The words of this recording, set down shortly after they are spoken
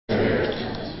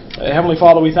Heavenly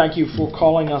Father, we thank you for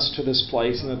calling us to this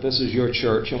place and that this is your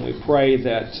church. And we pray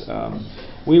that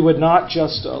we would not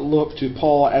just look to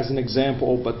Paul as an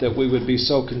example, but that we would be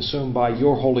so consumed by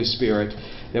your Holy Spirit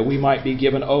that we might be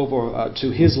given over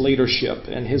to his leadership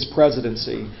and his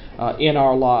presidency in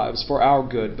our lives for our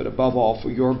good, but above all for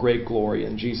your great glory.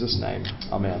 In Jesus' name,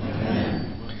 amen.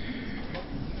 Amen.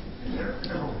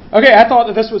 Okay, I thought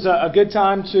that this was a good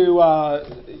time to...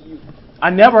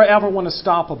 I never ever want to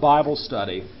stop a Bible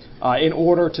study in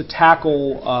order to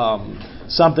tackle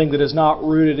something that is not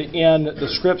rooted in the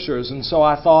Scriptures. And so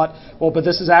I thought, but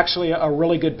this is actually a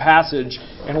really good passage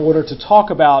in order to talk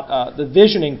about the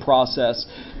visioning process.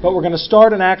 But we're going to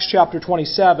start in Acts chapter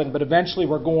 27, but eventually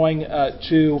we're going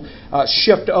to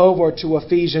shift over to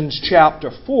Ephesians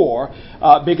chapter 4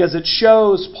 because it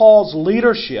shows Paul's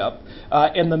leadership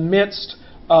in the midst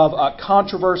of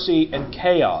controversy and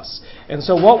chaos. And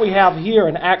so what we have here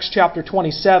in Acts chapter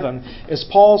 27 is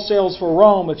Paul sails for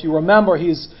Rome. If you remember,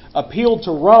 he's appealed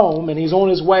to Rome and he's on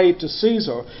his way to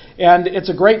Caesar. And it's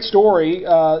a great story.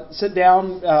 Sit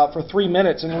down for 3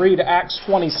 minutes and read Acts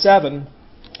 27.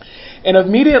 And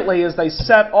immediately as they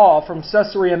set off from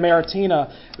Caesarea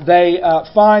Maritima, they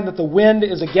find that the wind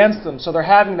is against them. So they're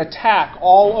having an attack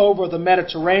all over the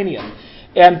Mediterranean.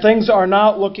 And things are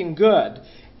not looking good.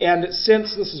 And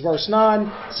since, this is verse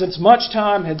 9, since much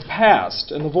time had passed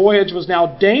and the voyage was now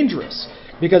dangerous,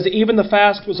 because even the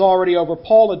fast was already over,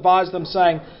 Paul advised them,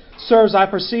 saying, Sirs, I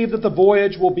perceive that the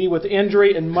voyage will be with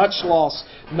injury and much loss,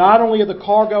 not only of the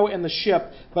cargo and the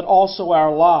ship, but also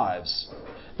our lives.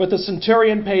 But the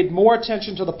centurion paid more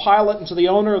attention to the pilot and to the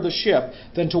owner of the ship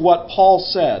than to what Paul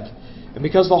said. And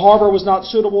because the harbor was not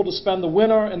suitable to spend the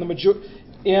winter, and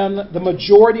the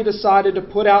majority decided to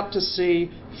put out to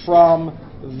sea from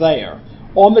there,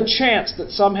 on the chance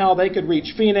that somehow they could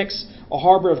reach Phoenix, a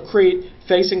harbor of Crete,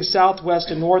 facing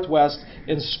southwest and northwest,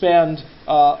 and spend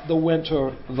the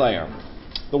winter there.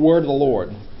 The word of the Lord.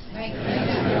 All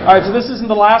right, so this isn't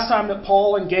the last time that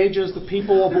Paul engages the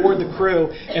people aboard the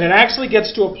crew, and it actually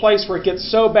gets to a place where it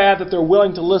gets so bad that they're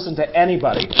willing to listen to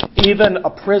anybody, even a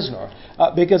prisoner,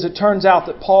 because it turns out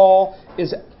that Paul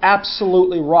is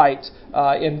absolutely right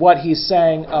in what he's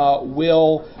saying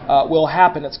will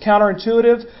happen. It's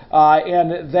counterintuitive,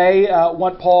 and they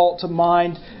want Paul to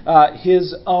mind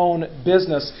his own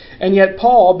business. And yet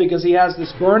Paul, because he has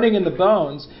this burning in the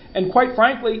bones, and quite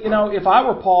frankly, if I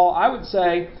were Paul, I would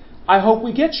say, I hope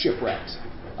we get shipwrecked.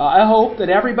 I hope that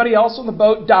everybody else on the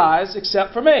boat dies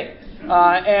except for me.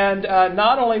 And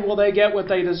not only will they get what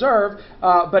they deserve,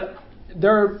 but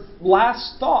their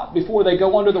last thought before they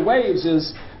go under the waves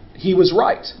is, he was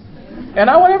right. And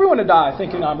I want everyone to die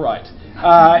thinking I'm right.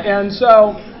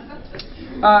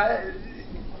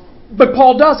 But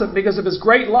Paul doesn't, because of his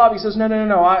great love. He says,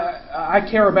 no, I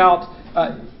care about...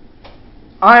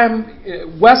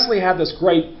 Wesley had this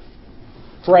great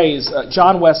phrase,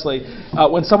 John Wesley,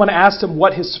 when someone asked him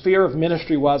what his sphere of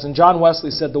ministry was, and John Wesley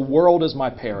said, the world is my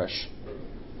parish.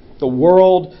 The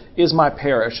world is my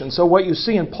parish. And so what you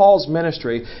see in Paul's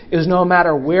ministry is no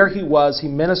matter where he was, he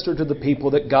ministered to the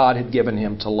people that God had given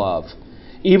him to love,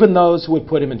 even those who would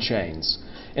put him in chains.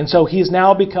 And so he's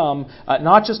now become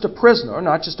not just a prisoner,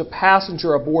 not just a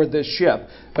passenger aboard this ship,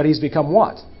 but he's become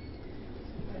what?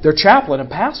 Their chaplain and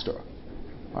pastor.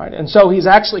 Right? And so he's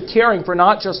actually caring for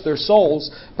not just their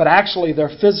souls, but actually their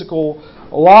physical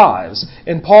lives.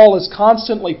 And Paul is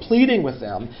constantly pleading with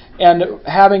them and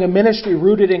having a ministry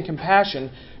rooted in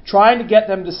compassion, trying to get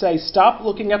them to say, stop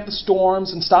looking at the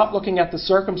storms and stop looking at the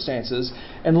circumstances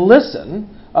and listen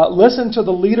to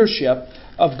the leadership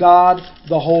of God,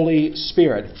 the Holy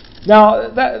Spirit. Now,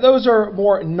 those are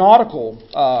more nautical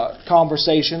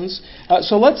conversations.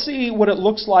 So let's see what it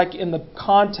looks like in the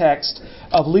context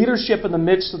of leadership in the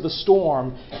midst of the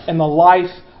storm and the life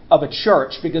of a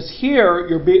church. Because here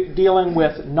you're dealing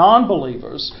with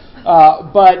non-believers,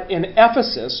 but in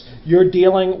Ephesus you're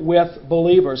dealing with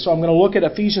believers. So I'm going to look at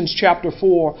Ephesians chapter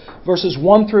 4, verses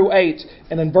 1 through 8,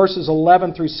 and then verses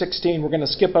 11 through 16. We're going to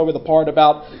skip over the part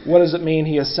about what does it mean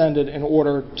he ascended in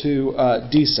order to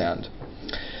descend.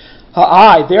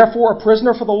 I, therefore, a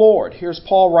prisoner for the Lord, here's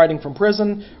Paul writing from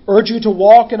prison, urge you to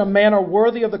walk in a manner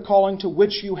worthy of the calling to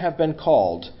which you have been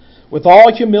called, with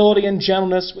all humility and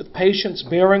gentleness, with patience,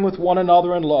 bearing with one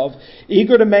another in love,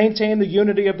 eager to maintain the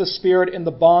unity of the Spirit in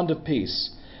the bond of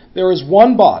peace. There is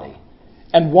one body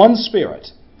and one Spirit,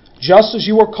 just as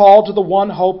you were called to the one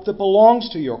hope that belongs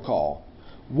to your call.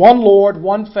 One Lord,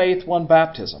 one faith, one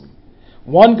baptism,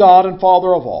 one God and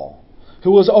Father of all,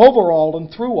 who is over all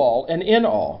and through all and in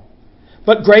all.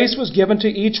 But grace was given to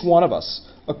each one of us,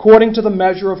 according to the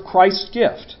measure of Christ's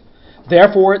gift.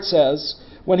 Therefore it says,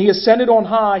 When he ascended on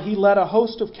high, he led a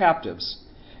host of captives,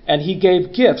 and he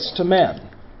gave gifts to men.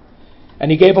 And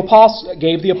he gave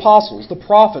the apostles, the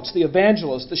prophets, the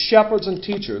evangelists, the shepherds and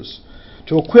teachers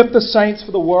to equip the saints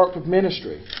for the work of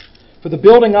ministry, for the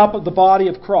building up of the body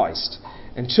of Christ,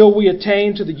 until we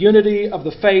attain to the unity of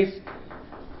the faith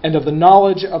and of the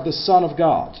knowledge of the Son of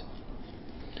God,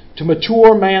 to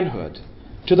mature manhood,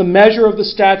 to the measure of the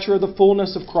stature of the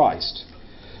fullness of Christ,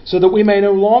 so that we may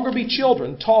no longer be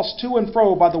children, tossed to and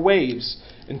fro by the waves,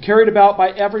 and carried about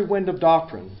by every wind of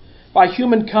doctrine, by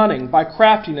human cunning, by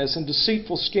craftiness and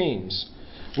deceitful schemes.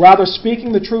 Rather,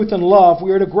 speaking the truth in love, we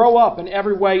are to grow up in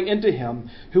every way into Him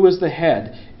who is the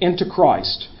head, into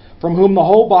Christ, from whom the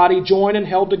whole body, joined and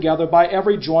held together by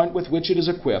every joint with which it is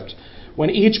equipped,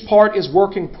 when each part is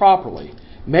working properly,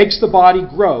 makes the body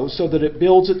grow so that it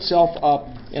builds itself up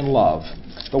in love.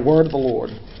 The word of the Lord.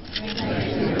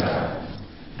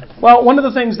 Well, one of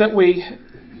the things that we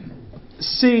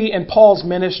see in Paul's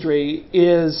ministry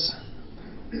is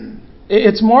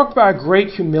it's marked by a great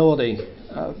humility.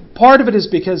 Part of it is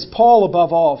because Paul,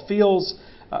 above all, feels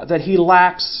that he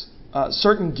lacks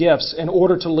certain gifts in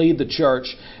order to lead the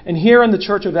church. And here in the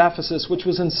church of Ephesus, which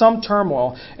was in some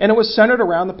turmoil, and it was centered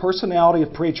around the personality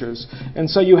of preachers. And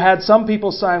so you had some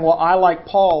people saying, well, I like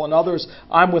Paul, and others,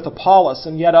 I'm with Apollos,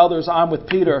 and yet others, I'm with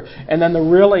Peter. And then the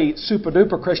really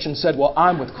super-duper Christians said, well,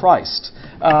 I'm with Christ.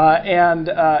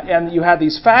 And you had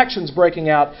these factions breaking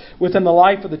out within the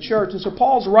life of the church. And so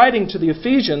Paul's writing to the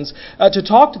Ephesians to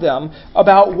talk to them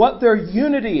about what their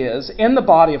unity is in the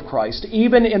body of Christ,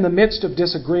 even in the midst of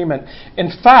disagreement. In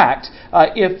fact,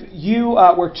 if you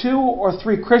where 2 or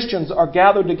 3 Christians are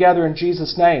gathered together in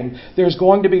Jesus' name, there's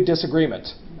going to be disagreement.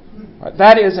 Right?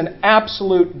 That is an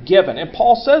absolute given. And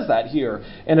Paul says that here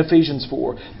in Ephesians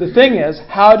 4. The thing is,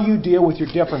 how do you deal with your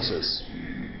differences?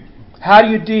 How do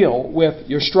you deal with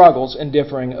your struggles and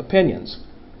differing opinions?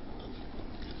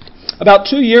 About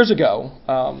 2 years ago,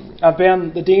 I've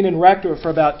been the dean and rector for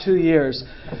about 2 years.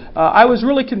 I was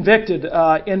really convicted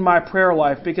in my prayer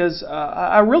life because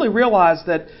I really realized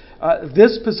that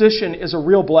this position is a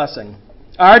real blessing.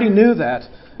 I already knew that.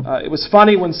 It was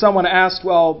funny when someone asked,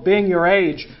 well, being your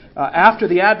age, after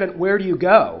the Advent, where do you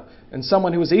go? And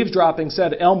someone who was eavesdropping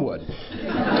said, Elmwood. You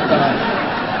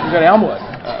go to Elmwood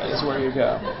is where you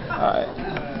go.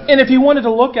 And if you wanted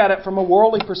to look at it from a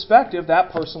worldly perspective,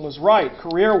 that person was right.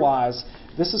 Career-wise,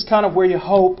 this is kind of where you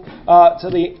hope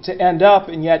to end up,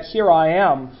 and yet here I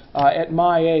am at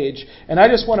my age. And I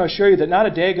just want to assure you that not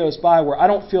a day goes by where I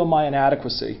don't feel my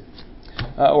inadequacy.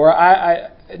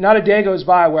 Not a day goes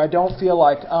by where I don't feel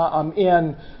like I'm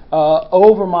in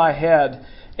over my head.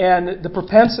 And the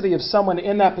propensity of someone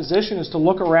in that position is to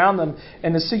look around them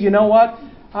and to see, you know what?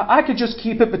 I could just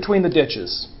keep it between the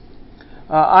ditches.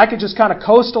 I could just kind of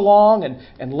coast along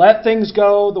and let things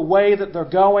go the way that they're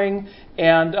going,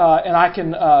 and I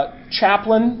can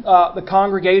chaplain the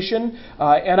congregation,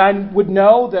 and I would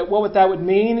know that what that would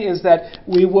mean is that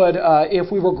we would, if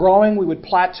we were growing, we would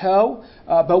plateau,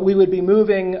 but we would be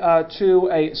moving to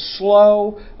a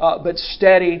slow but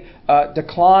steady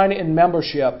decline in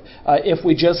membership if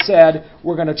we just said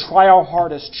we're going to try our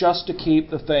hardest just to keep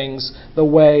the things the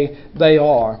way they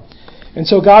are. And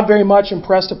so God very much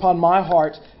impressed upon my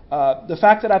heart the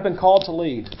fact that I've been called to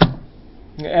lead.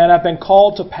 And I've been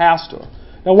called to pastor.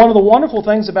 Now, one of the wonderful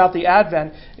things about the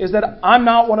Advent is that I'm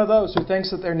not one of those who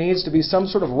thinks that there needs to be some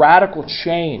sort of radical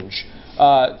change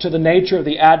to the nature of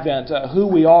the Advent, who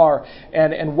we are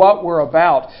and what we're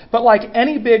about. But like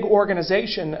any big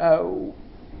organization,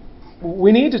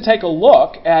 we need to take a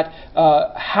look at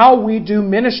how we do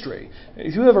ministry.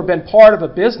 If you've ever been part of a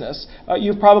business,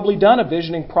 you've probably done a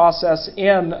visioning process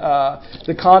in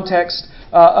the context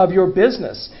of your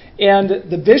business. And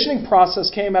the visioning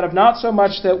process came out of not so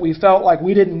much that we felt like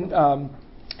we didn't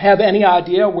have any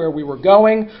idea where we were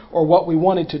going or what we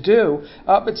wanted to do,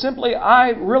 but simply I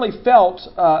really felt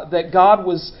that God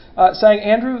was saying,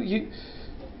 Andrew,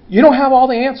 you don't have all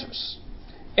the answers.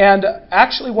 And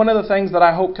actually one of the things that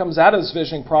I hope comes out of this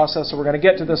visioning process, and we're going to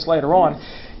get to this later on,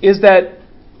 is that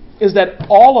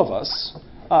all of us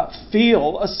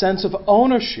feel a sense of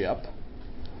ownership,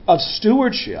 of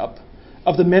stewardship,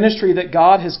 of the ministry that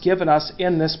God has given us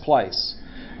in this place.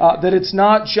 That it's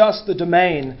not just the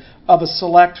domain of a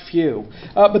select few.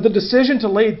 But the decision to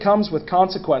lead comes with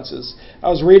consequences. I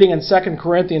was reading in 2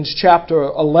 Corinthians chapter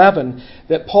 11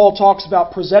 that Paul talks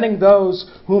about presenting those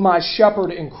whom I shepherd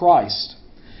in Christ.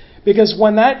 Because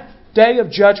when that day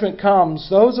of judgment comes,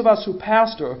 those of us who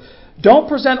pastor don't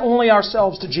present only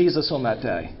ourselves to Jesus on that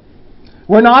day.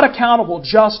 We're not accountable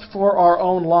just for our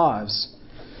own lives,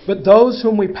 but those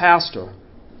whom we pastor.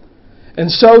 And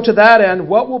so to that end,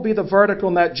 what will be the verdict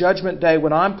on that judgment day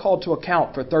when I'm called to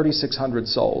account for 3,600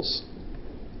 souls?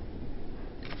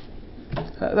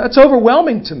 That's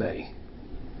overwhelming to me.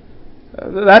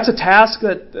 That's a task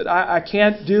that I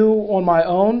can't do on my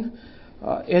own,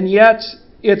 and yet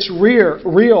it's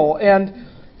real. And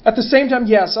at the same time,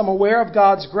 yes, I'm aware of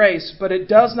God's grace, but it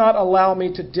does not allow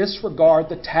me to disregard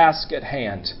the task at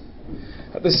hand.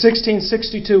 The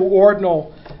 1662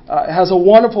 ordinal has a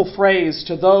wonderful phrase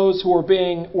to those who are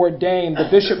being ordained. The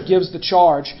bishop gives the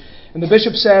charge, and the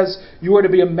bishop says, "You are to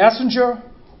be a messenger,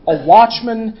 a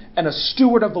watchman, and a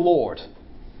steward of the Lord."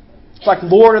 It's like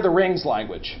Lord of the Rings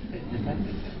language.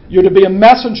 You're to be a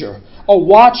messenger, a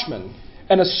watchman,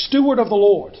 and a steward of the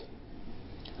Lord.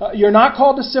 You're not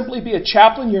called to simply be a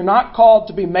chaplain. You're not called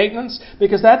to be maintenance,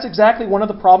 because that's exactly one of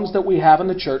the problems that we have in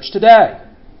the church today.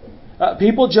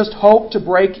 People just hope to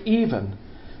break even.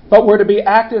 But we're to be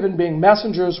active in being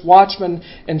messengers, watchmen,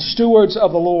 and stewards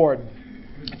of the Lord.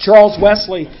 Charles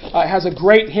Wesley has a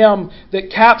great hymn that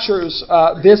captures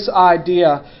this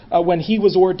idea when he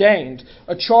was ordained.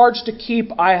 "A charge to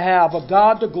keep I have, a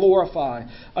God to glorify,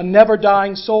 a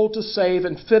never-dying soul to save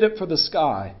and fit it for the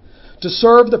sky. To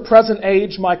serve the present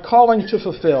age, my calling to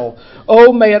fulfill.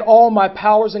 Oh, may it all my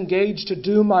powers engage to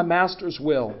do my Master's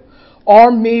will.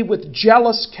 Arm me with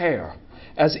jealous care,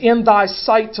 as in thy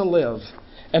sight to live.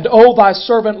 And, O thy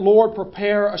servant, Lord,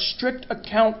 prepare a strict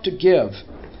account to give.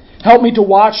 Help me to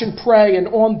watch and pray, and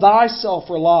on thyself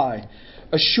rely.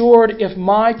 Assured, if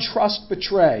my trust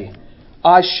betray,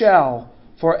 I shall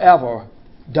forever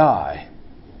die."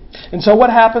 And so what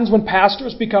happens when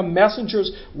pastors become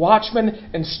messengers, watchmen,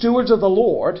 and stewards of the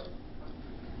Lord?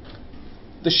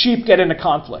 The sheep get into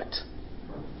conflict.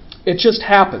 It just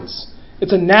happens.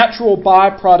 It's a natural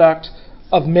byproduct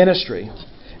of ministry.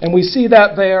 And we see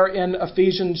that there in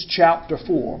Ephesians chapter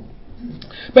 4.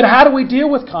 But how do we deal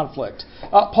with conflict?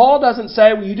 Paul doesn't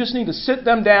say, well, you just need to sit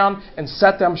them down and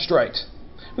set them straight.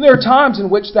 And there are times in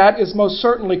which that is most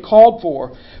certainly called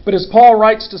for. But as Paul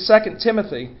writes to 2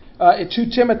 Timothy,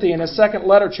 in his second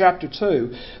letter, chapter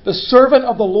 2, "The servant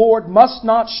of the Lord must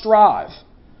not strive,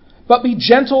 but be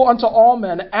gentle unto all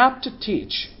men, apt to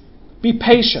teach. Be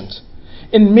patient,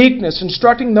 in meekness,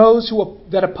 instructing those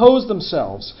that oppose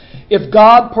themselves, if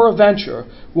God peradventure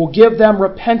will give them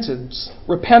repentance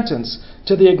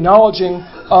to the acknowledging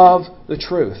of the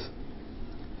truth."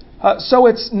 So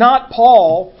it's not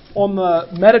Paul on the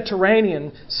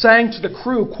Mediterranean saying to the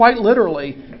crew, quite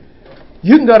literally,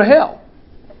 "You can go to hell."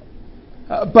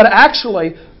 But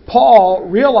actually, Paul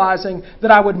realizing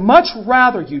that I would much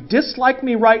rather you dislike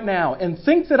me right now and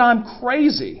think that I'm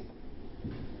crazy,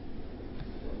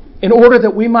 in order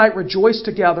that we might rejoice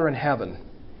together in heaven,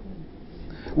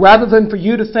 rather than for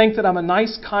you to think that I'm a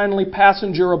nice, kindly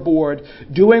passenger aboard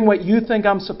doing what you think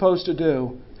I'm supposed to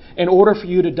do in order for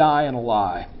you to die in a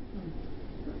lie.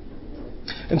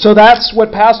 And so that's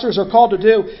what pastors are called to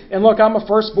do. And look, I'm a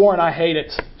firstborn. I hate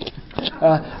it.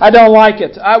 I don't like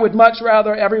it. I would much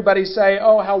rather everybody say,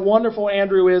 "Oh, how wonderful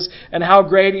Andrew is and how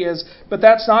great he is." But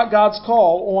that's not God's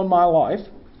call on my life.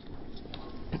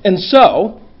 And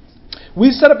so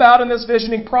we set about in this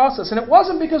visioning process. And it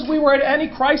wasn't because we were at any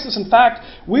crisis. In fact,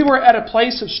 we were at a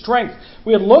place of strength.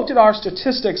 We had looked at our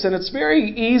statistics, and it's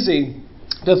very easy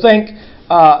to think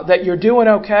that you're doing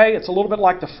okay. It's a little bit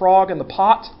like the frog in the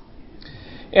pot.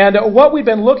 And what we've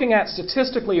been looking at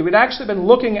statistically, we'd actually been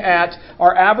looking at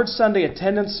our average Sunday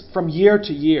attendance from year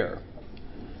to year,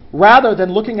 rather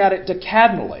than looking at it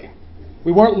decadally.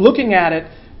 We weren't looking at it,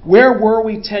 where were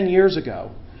we 10 years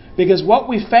ago? Because what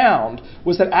we found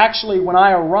was that actually when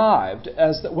I arrived,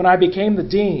 when I became the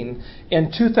dean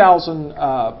in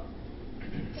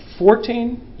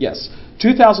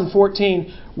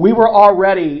 2014, we were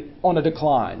already on a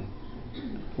decline.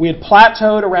 We had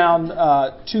plateaued around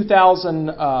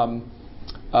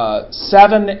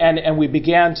 2007, and we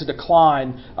began to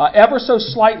decline ever so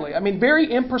slightly. I mean,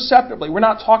 very imperceptibly. We're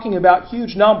not talking about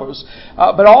huge numbers.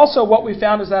 But also what we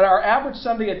found is that our average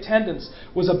Sunday attendance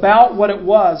was about what it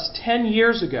was 10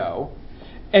 years ago,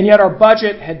 and yet our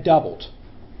budget had doubled.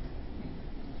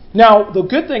 Now, the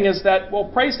good thing is that, well,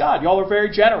 praise God, y'all are very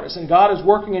generous, and God is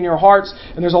working in your hearts,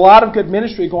 and there's a lot of good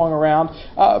ministry going around.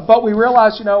 But we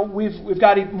realize, we've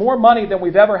got more money than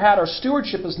we've ever had. Our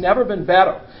stewardship has never been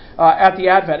better at the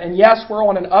Advent. And yes, we're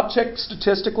on an uptick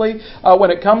statistically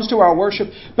when it comes to our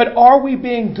worship. But are we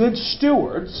being good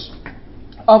stewards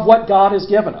of what God has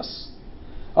given us?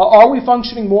 Are we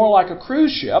functioning more like a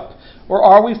cruise ship, or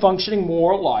are we functioning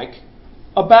more like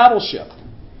a battleship?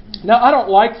 Now, I don't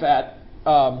like that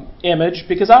image,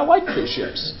 because I like cruise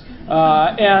ships.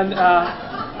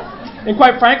 And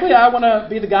quite frankly, I want to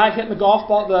be the guy hitting the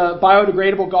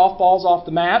biodegradable golf balls off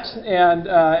the mat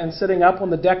and sitting up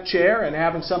on the deck chair and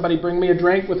having somebody bring me a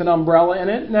drink with an umbrella in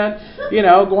it and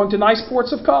going to nice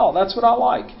ports of call. That's what I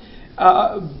like.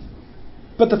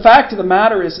 But the fact of the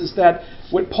matter is that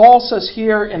what Paul says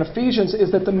here in Ephesians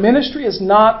is that the ministry is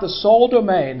not the sole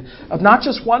domain of not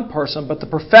just one person, but the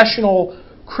professional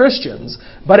Christians,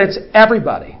 but it's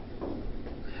everybody.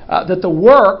 That the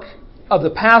work of the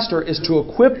pastor is to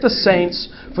equip the saints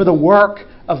for the work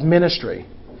of ministry.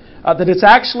 That it's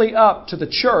actually up to the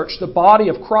church, the body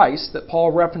of Christ that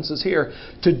Paul references here,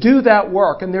 to do that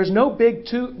work. And there's no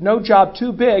job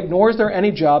too big, nor is there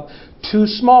any job too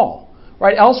small.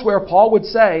 Right? Elsewhere, Paul would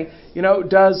say,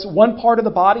 does one part of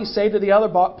the body say to the other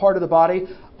part of the body,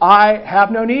 I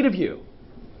have no need of you?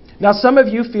 Now, some of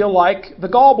you feel like the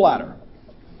gallbladder.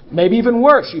 Maybe even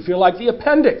worse, you feel like the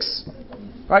appendix.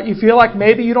 Right? You feel like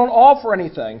maybe you don't offer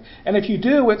anything. And if you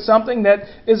do, it's something that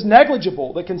is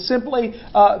negligible, that can simply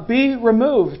be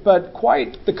removed. But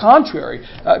quite the contrary.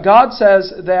 God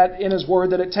says that in His Word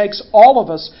that it takes all of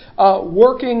us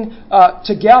working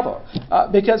together.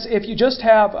 Because if you just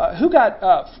have...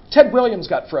 Ted Williams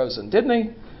got frozen, didn't he?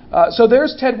 So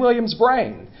there's Ted Williams'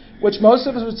 brain, which most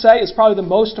of us would say is probably the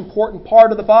most important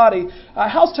part of the body.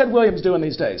 How's Ted Williams doing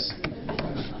these days?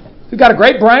 He's got a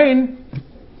great brain.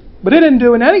 But it isn't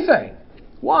doing anything.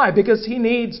 Why? Because he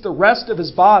needs the rest of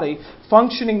his body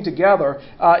functioning together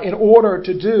in order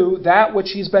to do that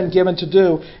which he's been given to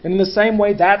do. And in the same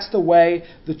way, that's the way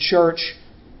the church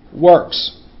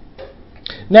works.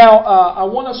 Now, I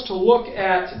want us to look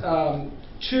at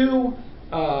two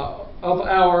of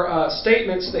our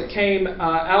statements that came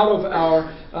out of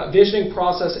our visioning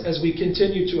process as we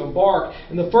continue to embark.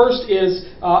 And the first is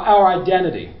our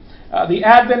identity. The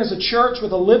Advent is a church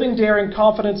with a living, daring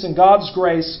confidence in God's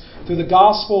grace through the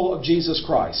gospel of Jesus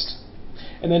Christ.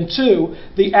 And then 2,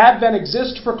 the Advent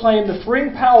exists to proclaim the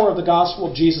freeing power of the gospel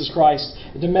of Jesus Christ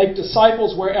and to make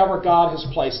disciples wherever God has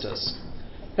placed us.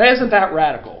 Now, isn't that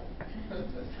radical?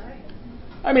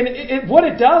 I mean, what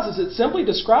it does is it simply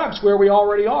describes where we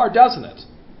already are, doesn't it?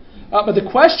 But the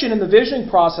question in the visioning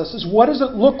process is, what does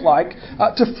it look like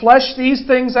to flesh these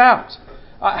things out?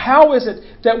 How is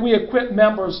it that we equip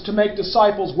members to make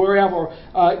disciples wherever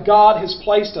God has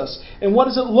placed us? And what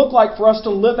does it look like for us to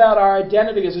live out our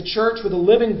identity as a church with a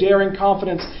living, daring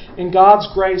confidence in God's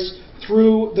grace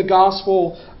through the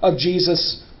gospel of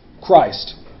Jesus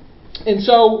Christ? And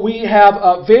so we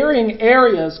have varying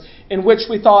areas in which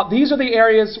we thought these are the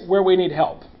areas where we need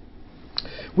help.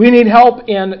 We need help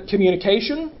in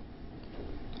communication,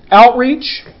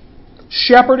 outreach,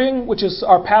 shepherding, which is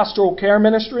our pastoral care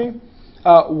ministry,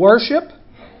 worship,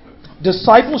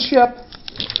 discipleship,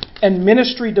 and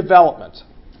ministry development.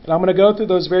 And I'm going to go through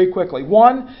those very quickly.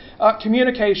 1,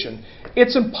 communication.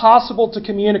 It's impossible to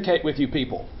communicate with you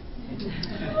people.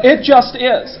 It just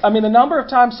is. I mean, the number of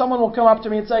times someone will come up to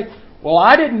me and say, well,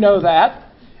 I didn't know that.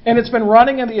 And it's been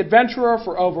running in the Adventurer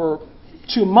for over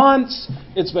 2 months.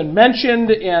 It's been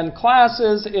mentioned in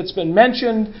classes. It's been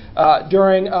mentioned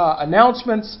during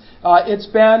announcements. It's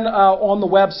been on the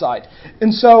website.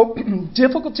 And so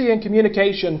difficulty in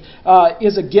communication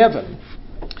is a given.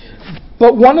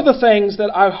 But one of the things that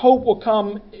I hope will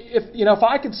come, if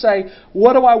I could say,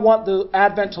 what do I want the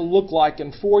Advent to look like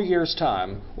in 4 years'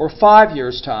 time or 5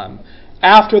 years' time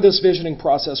after this visioning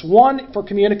process? 1, for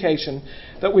communication,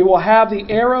 that we will have the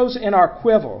arrows in our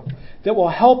quiver that will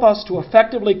help us to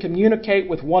effectively communicate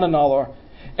with one another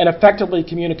and effectively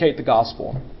communicate the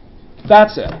gospel.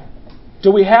 That's it.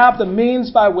 Do we have the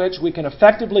means by which we can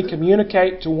effectively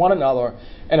communicate to one another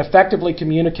and effectively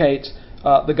communicate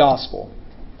the gospel?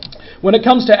 When it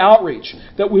comes to outreach,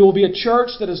 that we will be a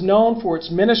church that is known for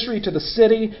its ministry to the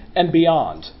city and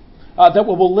beyond. That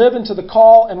we will live into the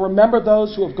call and remember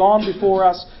those who have gone before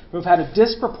us, who have had a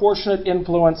disproportionate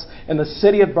influence in the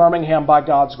city of Birmingham by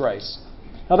God's grace.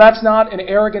 Now, that's not an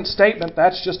arrogant statement.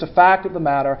 That's just a fact of the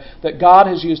matter that God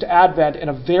has used Advent in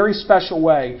a very special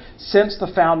way since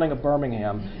the founding of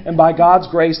Birmingham. And by God's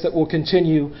grace that we'll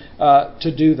continue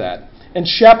to do that. And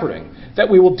shepherding, that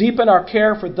we will deepen our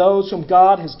care for those whom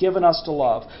God has given us to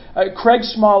love. Craig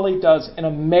Smalley does an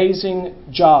amazing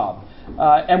job.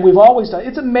 And we've always done.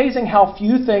 It's amazing how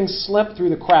few things slip through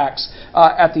the cracks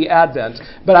at the Advent.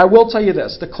 But I will tell you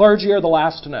this, the clergy are the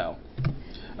last to know.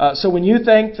 So when you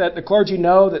think that the clergy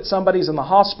know that somebody's in the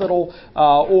hospital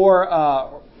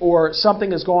or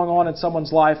something is going on in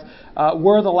someone's life,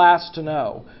 we're the last to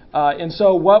know. And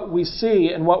so what we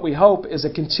see and what we hope is a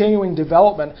continuing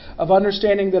development of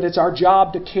understanding that it's our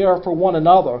job to care for one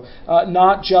another,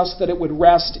 not just that it would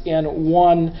rest in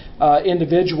one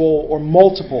individual or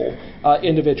multiple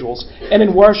individuals. And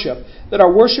in worship, that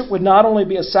our worship would not only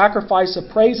be a sacrifice of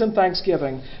praise and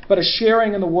thanksgiving, but a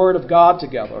sharing in the Word of God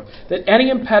together. That any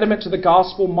impediment to the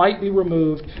gospel might be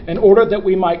removed in order that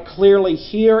we might clearly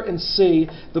hear and see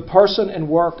the person and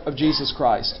work of Jesus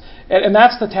Christ. And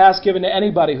that's the task given to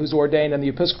anybody who's ordained in the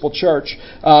Episcopal Church,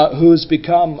 who's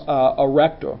become a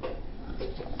rector.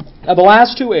 Now, the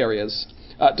last two areas,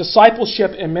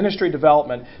 discipleship and ministry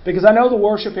development, because I know the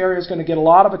worship area is going to get a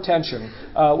lot of attention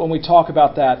when we talk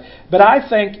about that. But I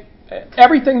think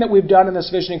everything that we've done in this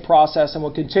visioning process and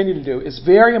will continue to do is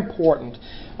very important.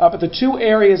 But the two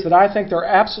areas that I think they're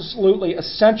absolutely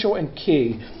essential and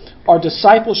key are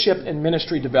discipleship and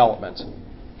ministry development.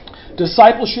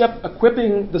 Discipleship,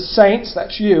 equipping the saints,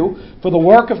 that's you, for the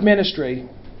work of ministry,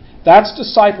 that's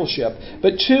discipleship.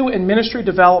 But two, in ministry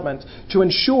development, to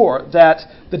ensure that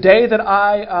the day that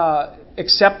I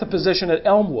accept the position at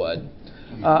Elmwood,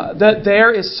 that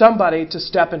there is somebody to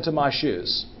step into my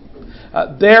shoes.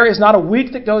 There is not a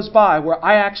week that goes by where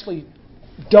I actually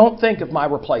don't think of my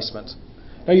replacement.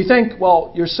 Now you think,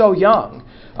 well, you're so young.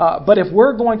 But if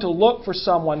we're going to look for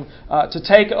someone to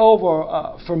take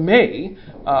over for me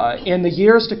in the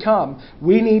years to come,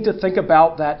 we need to think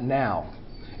about that now.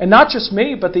 And not just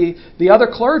me, but the other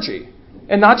clergy.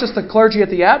 And not just the clergy at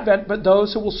the Advent, but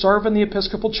those who will serve in the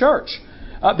Episcopal Church.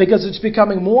 Because it's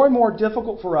becoming more and more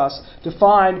difficult for us to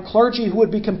find clergy who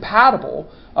would be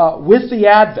compatible with the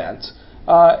Advent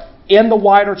in the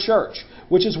wider church,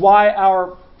 which is why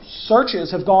our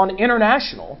searches have gone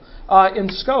international in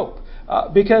scope.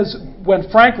 Because when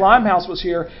Frank Limehouse was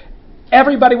here,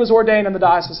 everybody was ordained in the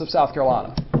Diocese of South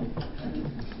Carolina.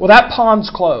 Well, that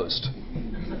pond's closed.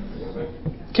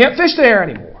 Can't fish there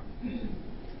anymore.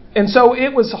 And so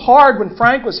it was hard when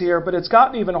Frank was here, but it's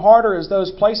gotten even harder as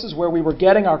those places where we were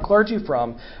getting our clergy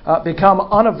from become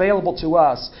unavailable to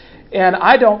us. And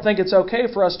I don't think it's okay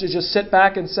for us to just sit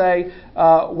back and say,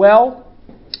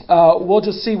 we'll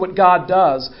just see what God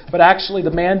does. But actually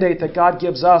the mandate that God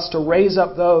gives us to raise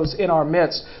up those in our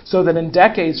midst so that in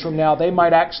decades from now they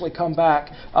might actually come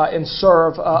back and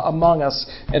serve among us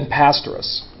and pastor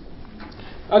us.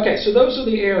 Okay, so those are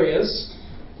the areas.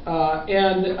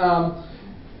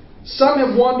 Some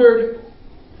have wondered,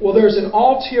 well, there's an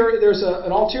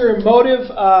ulterior motive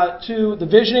to the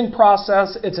visioning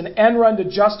process. It's an end run to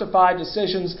justify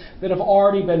decisions that have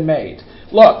already been made.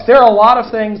 Look, there are a lot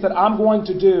of things that I'm going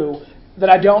to do that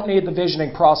I don't need the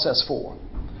visioning process for.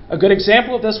 A good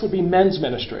example of this would be men's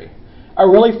ministry. I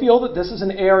really feel that this is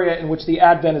an area in which the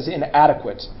Advent is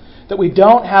inadequate, that we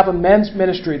don't have a men's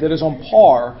ministry that is on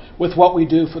par with what we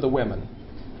do for the women.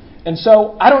 And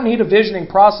so I don't need a visioning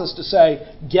process to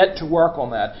say, get to work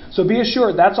on that. So be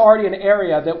assured that's already an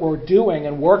area that we're doing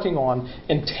and working on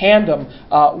in tandem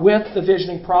with the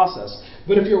visioning process.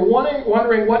 But if you're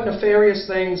wondering what nefarious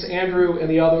things Andrew and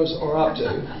the others are up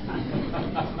to,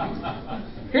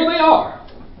 here they are.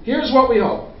 Here's what we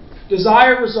hope.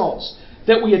 Desired results.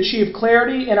 That we achieve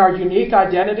clarity in our unique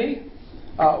identity.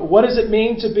 What does it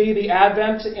mean to be the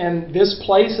Advent in this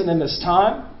place and in this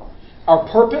time? Our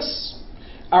purpose.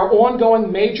 Our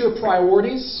ongoing major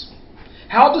priorities,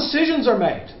 how decisions are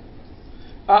made.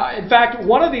 In fact,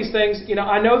 one of these things,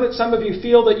 I know that some of you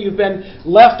feel that you've been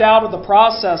left out of the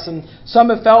process, and some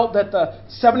have felt that the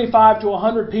 75 to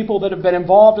 100 people that have been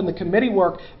involved in the committee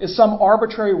work is some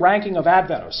arbitrary ranking of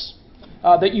Adventists.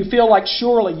 That you feel like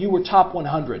surely you were top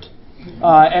 100.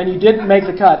 And you didn't make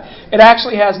the cut. It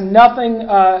actually has nothing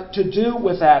to do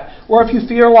with that. Or if you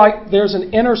feel like there's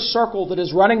an inner circle that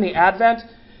is running the Advent,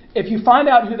 if you find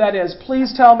out who that is,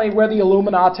 please tell me where the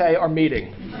Illuminati are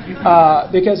meeting.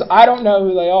 Because I don't know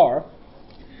who they are.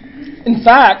 In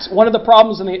fact, one of the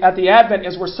problems at the Advent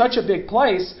is we're such a big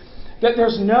place that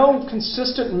there's no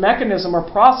consistent mechanism or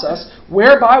process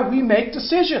whereby we make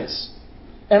decisions.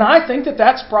 And I think that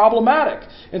that's problematic.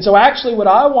 And so actually what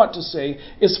I want to see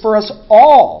is for us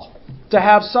all to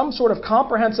have some sort of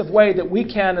comprehensive way that we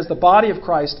can, as the body of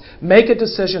Christ, make a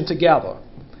decision together.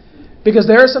 Because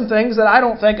there are some things that I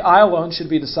don't think I alone should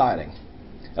be deciding.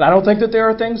 And I don't think that there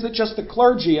are things that just the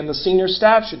clergy and the senior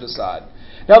staff should decide.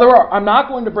 Now there are. I'm not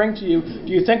going to bring to you,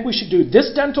 do you think we should do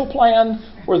this dental plan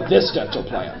or this dental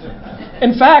plan?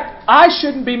 In fact, I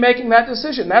shouldn't be making that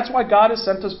decision. That's why God has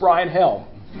sent us Brian Helm.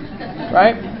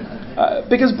 Right?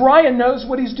 Because Brian knows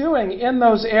what he's doing in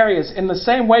those areas in the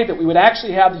same way that we would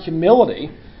actually have the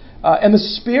humility and the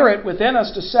spirit within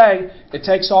us to say, it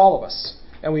takes all of us.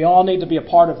 And we all need to be a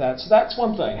part of that. So that's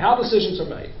one thing, how decisions are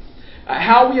made.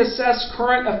 how we assess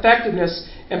current effectiveness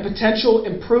and potential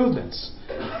improvements.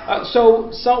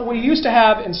 So we used to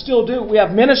have, and still do, we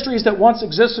have ministries that once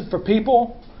existed for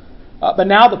people, but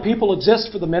now the people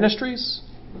exist for the ministries.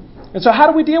 And so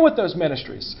how do we deal with those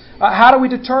ministries? How do we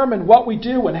determine what we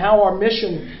do and how our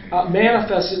mission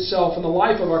manifests itself in the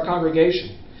life of our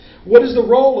congregation? What is the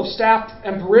role of staff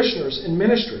and parishioners in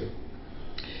ministry?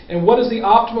 And what is the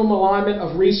optimum alignment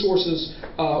of resources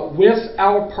with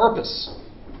our purpose?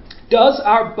 Does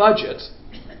our budget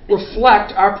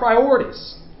reflect our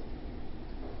priorities?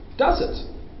 Does it?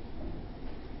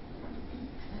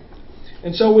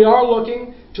 And so we are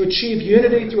looking to achieve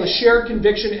unity through a shared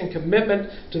conviction and commitment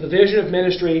to the vision of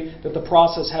ministry that the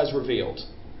process has revealed.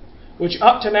 Which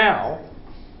up to now,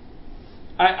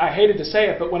 I hated to say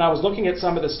it, but when I was looking at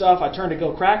some of the stuff, I turned to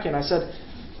Gil Kraken and I said,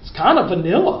 it's kind of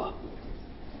vanilla.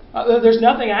 There's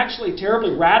nothing actually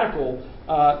terribly radical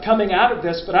coming out of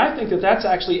this, but I think that that's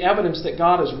actually evidence that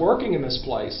God is working in this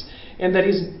place and that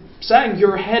He's saying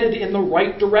you're headed in the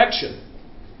right direction.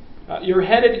 You're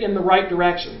headed in the right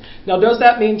direction. Now, does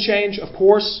that mean change? Of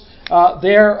course,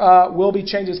 there will be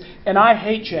changes. And I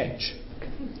hate change.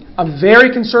 I'm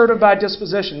very conservative by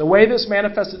disposition. The way this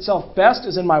manifests itself best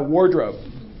is in my wardrobe.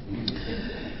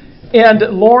 And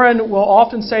Lauren will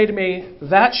often say to me,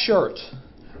 that shirt,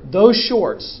 those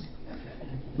shorts,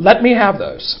 let me have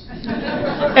those.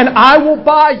 And I will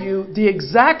buy you the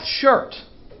exact shirt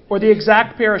or the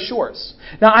exact pair of shorts.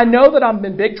 Now, I know that I'm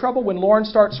in big trouble when Lauren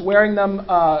starts wearing them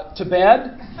to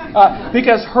bed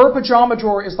because her pajama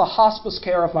drawer is the hospice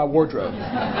care of my wardrobe.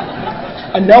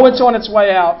 I know it's on its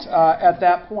way out at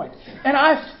that point. And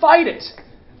I fight it.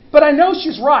 But I know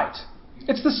she's right.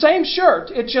 It's the same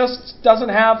shirt. It just doesn't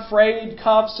have frayed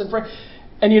cuffs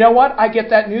and you know what? I get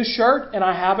that new shirt and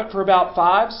I have it for about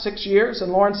 5-6 years.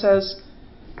 And Lauren says,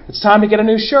 it's time to get a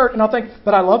new shirt. And I'll think,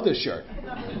 but I love this shirt.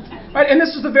 Right? And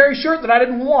this is the very shirt that I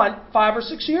didn't want 5 or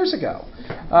 6 years ago.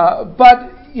 But,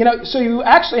 so you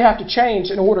actually have to change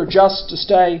in order just to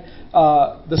stay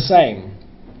the same.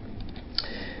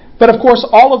 But, of course,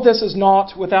 all of this is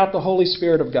not without the Holy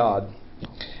Spirit of God.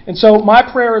 And so my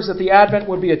prayer is that the Advent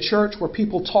would be a church where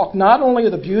people talk not only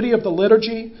of the beauty of the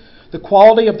liturgy, the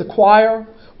quality of the choir,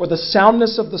 or the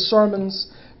soundness of the sermons,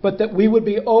 but that we would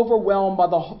be overwhelmed by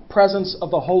the presence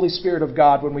of the Holy Spirit of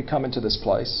God when we come into this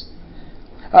place.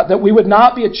 That we would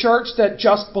not be a church that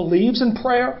just believes in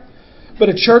prayer, but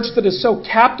a church that is so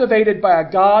captivated by a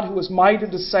God who is mighty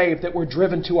to save that we're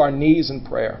driven to our knees in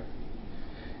prayer.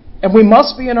 And we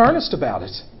must be in earnest about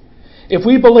it. If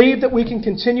we believe that we can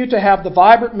continue to have the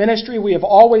vibrant ministry we have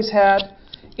always had,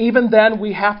 even then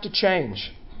we have to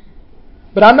change.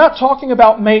 But I'm not talking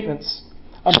about maintenance.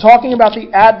 I'm talking about the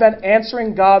Advent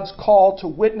answering God's call to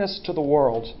witness to the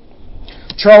world.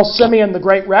 Charles Simeon, the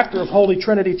great rector of Holy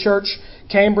Trinity Church,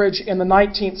 Cambridge in the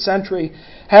 19th century,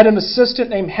 had an assistant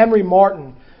named Henry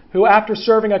Martin, who after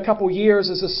serving a couple years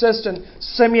as assistant,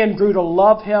 Simeon grew to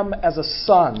love him as a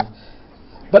son.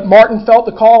 But Martin felt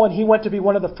the call and he went to be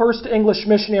one of the first English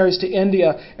missionaries to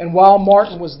India, and while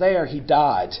Martin was there, he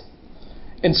died.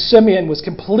 And Simeon was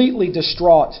completely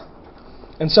distraught.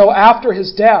 And so after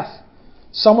his death,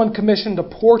 someone commissioned a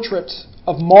portrait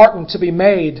of Martin to be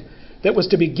made that was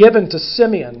to be given to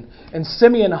Simeon. And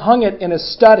Simeon hung it in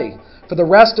his study for the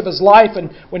rest of his life.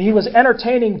 And when he was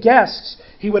entertaining guests,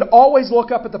 he would always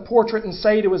look up at the portrait and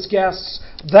say to his guests,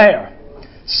 "There,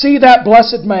 see that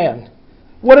blessed man.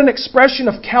 What an expression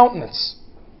of countenance.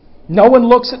 No one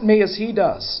looks at me as he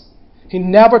does. He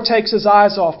never takes his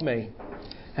eyes off me.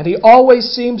 And he always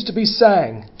seems to be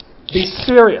saying, be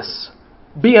serious.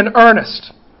 Be in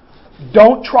earnest.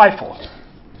 Don't trifle.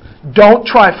 Don't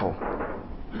trifle."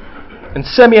 And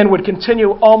Simeon would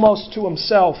continue almost to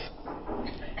himself,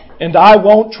 "And I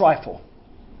won't trifle.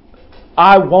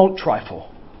 I won't trifle."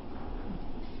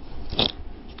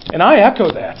 And I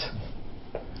echo that.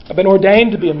 I've been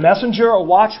ordained to be a messenger, a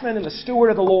watchman, and a steward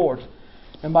of the Lord.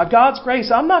 And by God's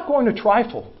grace, I'm not going to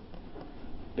trifle.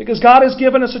 Because God has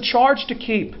given us a charge to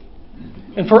keep.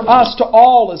 And for us to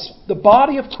all, as the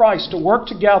body of Christ, to work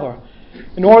together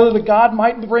in order that God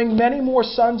might bring many more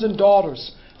sons and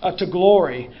daughters to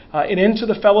glory and into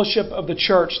the fellowship of the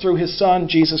church through His Son,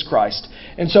 Jesus Christ.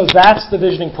 And so that's the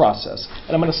visioning process.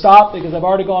 And I'm going to stop because I've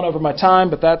already gone over my time,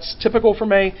 but that's typical for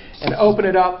me, and open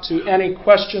it up to any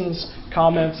questions,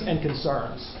 comments, and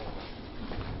concerns.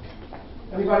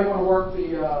 Anybody want to work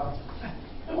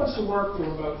who wants to work the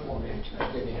remote for me?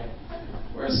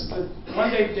 Where's one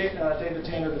day David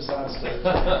Tanner decides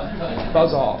to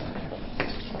buzz off.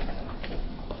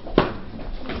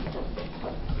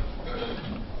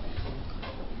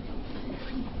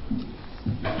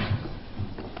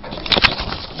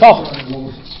 Call.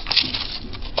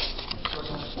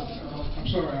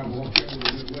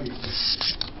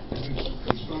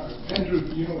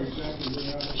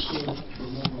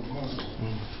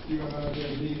 you and I had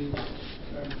a meeting,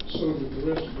 and so that the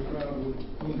rest of the crowd would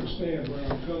understand where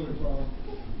I'm coming from.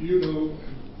 You know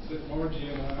that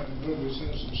Margie and I and others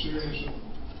have some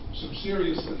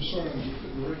serious concerns with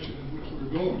the direction in which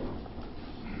we're going.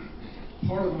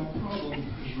 Part of my problem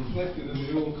is reflected in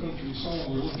the old country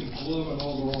song, we're looking for love in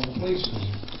all the wrong places.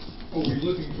 Or we're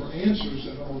looking for answers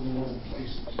in all the wrong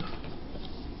places.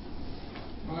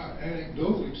 My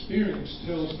anecdotal experience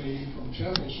tells me from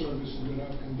chapel services that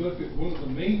I've conducted, one of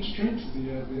the main strengths of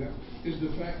the Advent is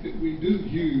the fact that we do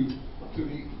hew to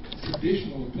the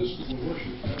traditional Episcopal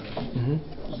worship pattern.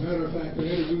 As a matter of fact,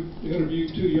 I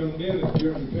interviewed two young men at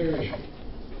Jeremy Parish,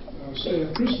 say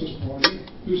a Christmas party,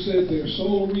 who said their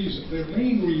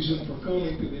main reason for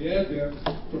coming to the Advent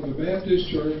from the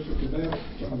Baptist Church, from the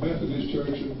Methodist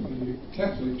Church, and from the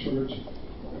Catholic Church,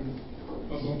 and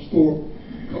amongst four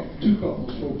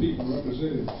people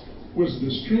represented, was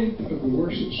the strength of the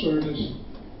worship service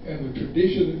and the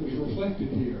tradition that was reflected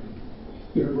here.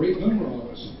 There are a great number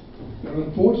of us that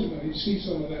unfortunately see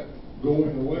some of that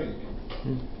going away.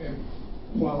 And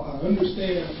while I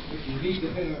understand that we need to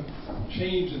have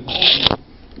change in life,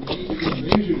 we need to be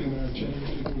measured in our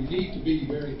change, and we need to be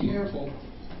very careful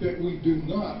that we do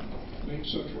not make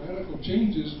such radical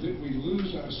changes that we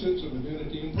lose our sense of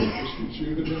identity and purpose, which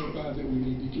you've identified that we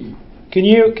need to keep. Can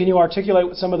you articulate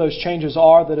what some of those changes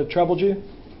are that have troubled you?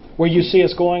 Where you see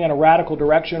us going in a radical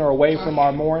direction or away from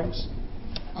our moorings?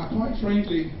 I quite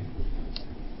frankly,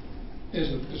 as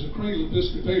a cradle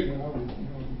Episcopalian,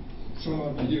 some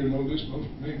of you here know this,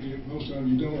 maybe most of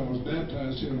you don't. I was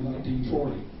baptized here in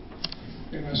 1940.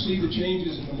 And I see the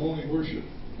changes in the morning worship.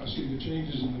 I see the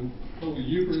changes in the Holy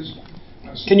Eucharist.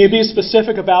 Can you be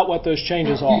specific about what those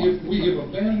changes are? We have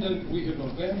abandoned the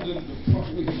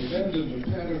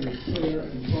pattern of prayer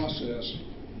and process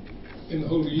in the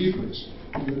Holy Eucharist.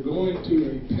 We are going to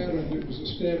a pattern that was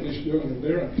established during a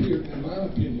aberrant period, in my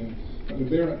opinion, an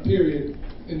aberrant period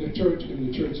in the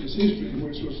church's history,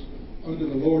 which was under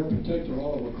the Lord Protector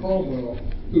Oliver Cromwell,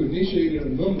 who initiated a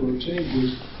number of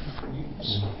changes,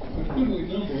 a goodly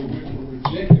number of which were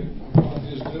rejected upon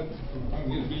his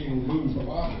being removed from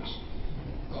office.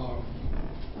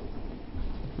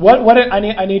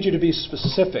 I need you to be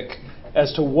specific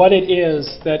as to what it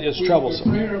is that is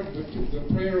troublesome. The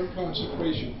prayer of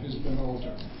consecration has been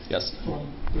altered. Yes. From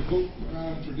the book that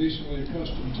I'm traditionally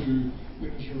accustomed to,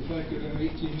 that was reflected in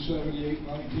 1878,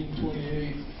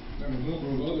 1928, and a number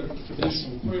of other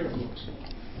traditional prayer books.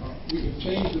 We have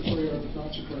changed the prayer of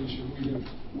consecration. We have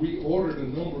reordered a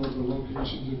number of the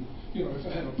locations. And, if I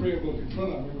had a prayer book in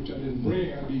front of me, which I didn't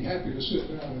bring, I'd be happy to sit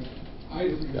down and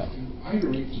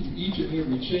iterate to each and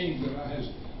every change that I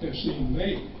have seen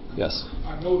made. Yes.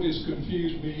 I know it has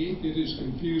confused me. It has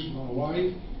confused my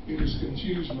wife. It has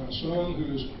confused my son,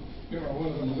 who is one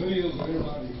of the millennials that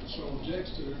everybody so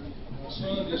objects to. My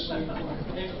son just said, quite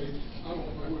frankly, I don't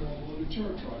know where I'm going to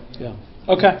church right now.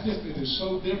 Yeah. Okay. It is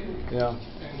so different. Yeah.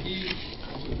 And he is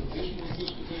a traditional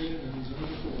Episcopalian, and he's a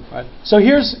Reformed. Right. So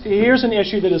here's an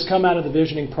issue that has come out of the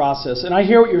visioning process, and I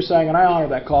hear what you're saying, and I honor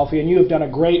that, Coffee, and you have done a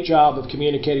great job of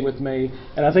communicating with me,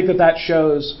 and I think that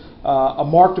shows a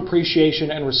marked appreciation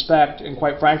and respect, and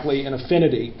quite frankly, an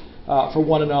affinity for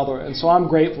one another, and so I'm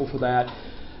grateful for that.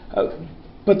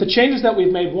 But the changes that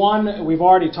we've made, one, we've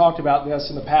already talked about this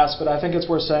in the past, but I think it's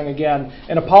worth saying again,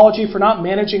 an apology for not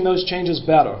managing those changes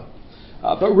better.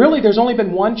 But really, there's only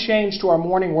been one change to our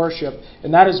morning worship,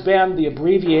 and that has been the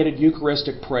abbreviated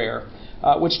Eucharistic prayer,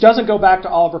 which doesn't go back to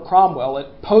Oliver Cromwell. It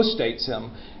postdates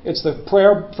him. It's the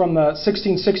prayer from the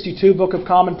 1662 Book of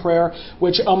Common Prayer,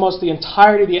 which almost the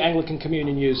entirety of the Anglican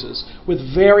Communion uses, with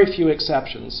very few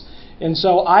exceptions. And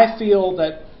so I feel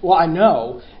that, I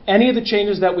know, any of the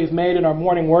changes that we've made in our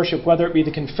morning worship, whether it be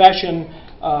the confession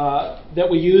that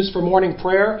we use for morning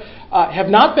prayer, have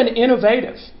not been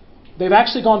innovative. They've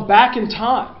actually gone back in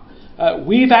time.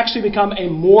 We've actually become a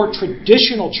more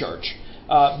traditional church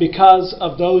because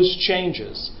of those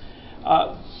changes.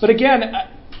 But again,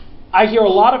 I hear a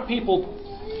lot of people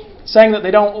saying that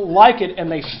they don't like it and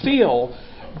they feel,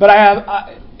 but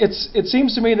it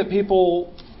seems to me that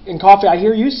people in Coffee, I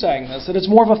hear you saying this, that it's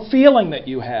more of a feeling that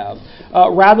you have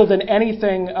rather than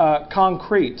anything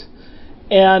concrete.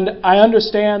 And I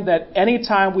understand that any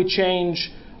time we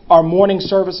change our morning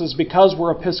services because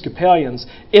we're Episcopalians,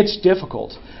 it's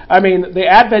difficult. I mean, the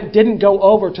Advent didn't go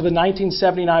over to the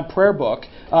 1979 prayer book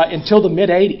until the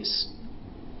mid-'80s.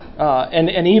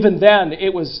 And even then,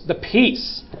 it was the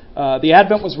peace. The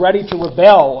Advent was ready to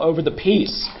rebel over the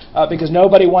peace because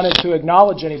nobody wanted to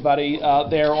acknowledge anybody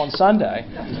there on Sunday.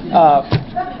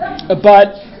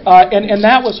 And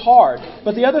that was hard.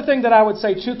 But the other thing that I would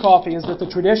say too, Coffee, is that the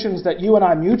traditions that you and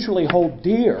I mutually hold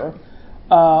dear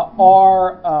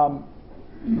are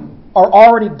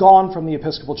already gone from the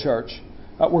Episcopal Church.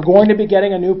 We're going to be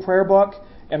getting a new prayer book,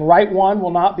 and Rite One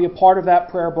will not be a part of that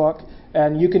prayer book.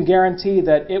 And you can guarantee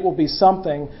that it will be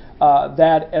something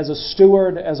that, as a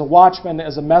steward, as a watchman,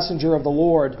 as a messenger of the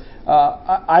Lord,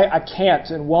 I can't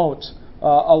and won't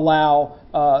allow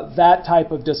that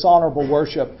type of dishonorable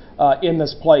worship in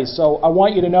this place. So I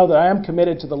want you to know that I am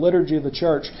committed to the liturgy of the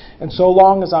church, and so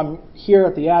long as I'm here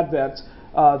at the Advent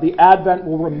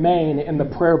will remain in the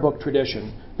prayer book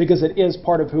tradition, because it is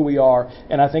part of who we are,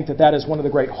 and I think that that is one of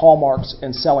the great hallmarks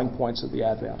and selling points of the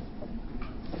Advent.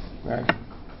 Mary?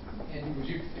 And would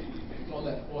you, on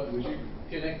that point, would you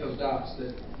connect those dots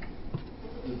that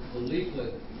the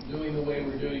leaflet, doing the way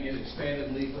we're doing it,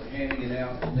 expanded leaflet, handing it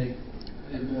out to make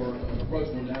it more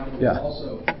approachable now, but it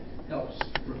also helps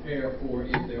prepare for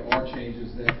if there are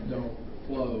changes that don't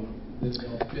flow, that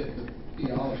don't fit the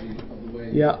theology of the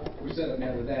way we're set up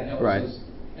now, that helps us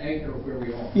anchor where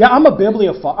we are. Yeah, I'm a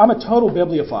bibliophile. I'm a total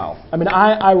bibliophile. I mean,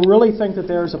 I really think that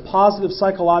there's a positive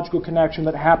psychological connection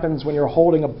that happens when you're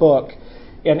holding a book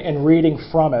and reading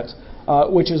from it,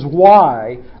 which is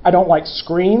why I don't like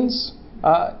screens.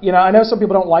 I know some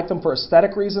people don't like them for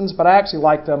aesthetic reasons, but I actually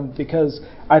like them because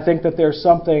I think that there's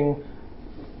something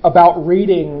about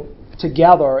reading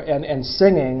together and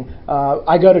singing.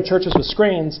 I go to churches with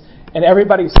screens, and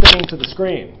everybody's singing to the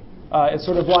screen. It's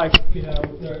sort of like, I think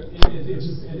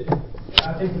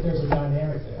that there's a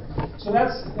dynamic there. So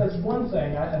that's one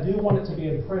thing. I do want it to be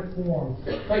in print form.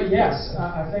 But yes,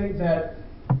 I think that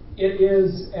it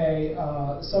is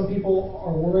some people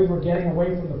are worried we're getting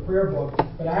away from the prayer book,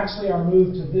 but actually our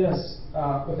move to this,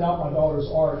 without my daughter's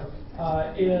art,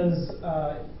 is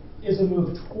a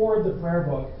move toward the prayer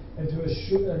book and to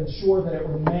ensure that it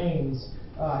remains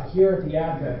here at the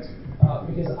Advent,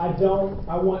 because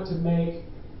I want to make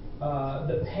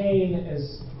the pain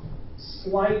as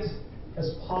slight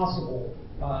as possible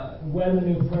when the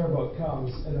new prayer book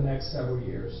comes in the next several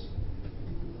years.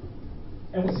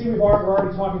 And we're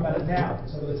already talking about it now.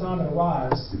 So by the time it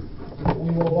arrives,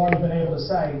 we will have already been able to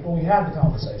say, well, we had the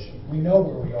conversation. We know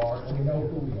where we are, and we know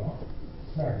who we are.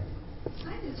 Mary?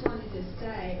 I just wanted to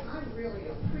say I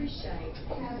really appreciate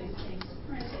having things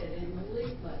printed in the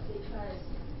leaflet, because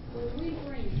when we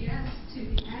bring guests to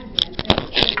the Advent,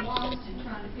 they're lost in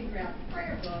trying to figure out the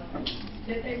prayer book,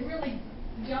 that they really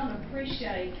don't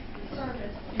appreciate the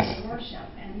service in the worship.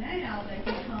 And now they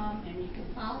can come and you can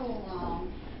follow along,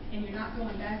 and you're not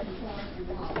going back and forth and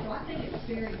walk. So I think it's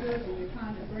very good when you're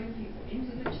trying to bring people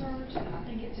into the church, and I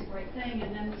think it's a great thing.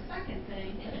 And then the second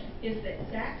thing is that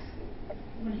Zach's,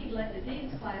 when he led the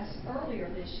Dean's class earlier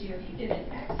this year, he did an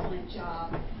excellent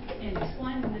job in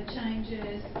explaining the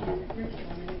changes in the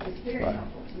curriculum, and it was very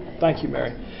helpful to me. Thank you,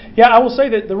 Mary. Yeah, I will say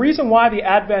that the reason why the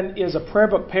Advent is a prayer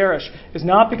book parish is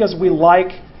not because we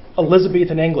like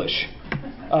Elizabethan English.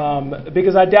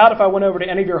 Because I doubt if I went over to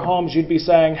any of your homes, you'd be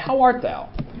saying, "How art thou?"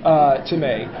 To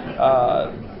me.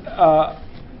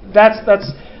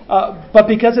 But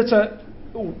because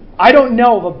I don't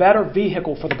know of a better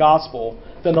vehicle for the gospel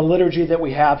than the liturgy that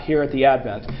we have here at the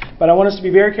Advent. But I want us to be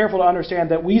very careful to understand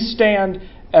that we stand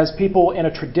as people in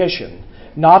a tradition,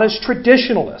 not as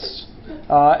traditionalists.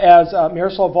 As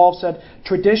Miroslav Volf said,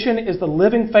 tradition is the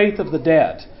living faith of the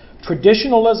dead.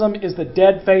 Traditionalism is the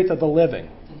dead faith of the living.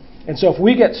 And so if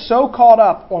we get so caught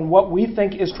up on what we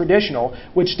think is traditional,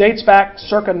 which dates back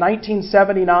circa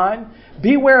 1979,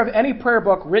 beware of any prayer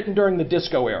book written during the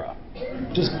disco era.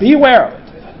 Just beware of it.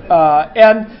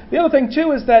 And the other thing,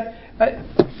 too, is that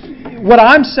what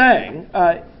I'm saying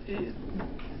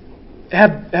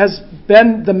has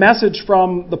been the message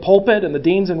from the pulpit and the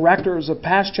deans and rectors of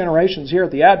past generations here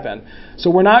at the Advent. So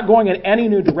we're not going in any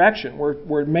new direction.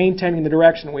 We're maintaining the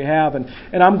direction we have, and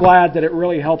I'm glad that it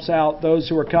really helps out those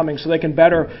who are coming so they can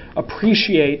better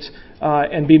appreciate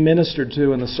and be ministered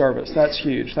to in the service. That's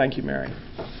huge. Thank you, Mary.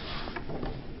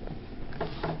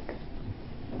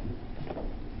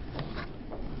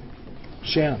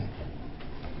 Shannon.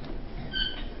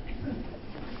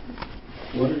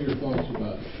 What are your thoughts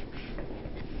about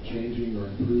changing or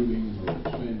improving or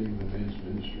expanding the men's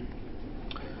ministry?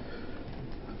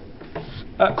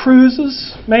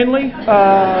 Cruises, mainly.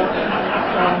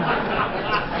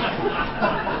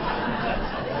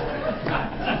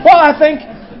 Well,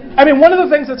 I mean, one of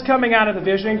the things that's coming out of the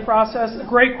visioning process, a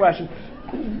great question.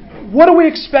 What do we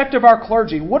expect of our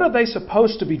clergy? What are they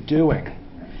supposed to be doing?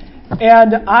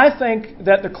 And I think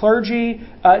that the clergy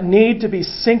need to be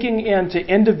sinking into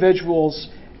individuals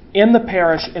in the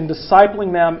parish and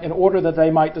discipling them in order that they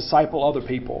might disciple other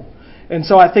people. And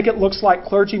so I think it looks like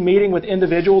clergy meeting with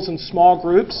individuals in small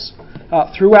groups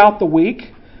throughout the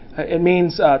week It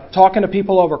means talking to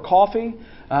people over coffee.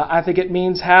 I think it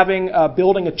means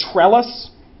building a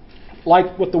trellis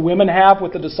like what the women have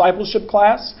with the discipleship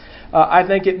class. I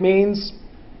think it means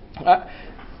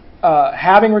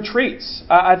having retreats.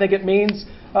 I think it means,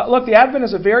 look, the Advent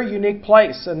is a very unique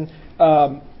place. And,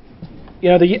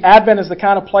 the Advent is the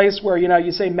kind of place where,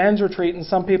 you say men's retreat and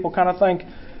some people kind of think,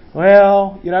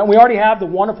 well, we already have the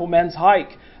wonderful men's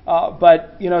hike.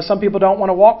 But some people don't want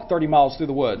to walk 30 miles through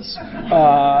the woods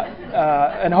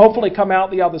and hopefully come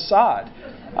out the other side.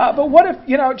 But what if,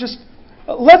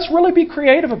 let's really be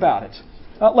creative about it.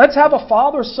 Let's have a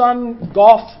father-son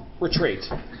golf retreat.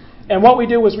 And what we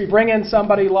do is we bring in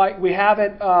somebody like we have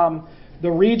it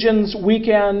the Regions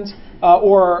weekend,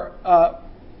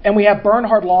 and we have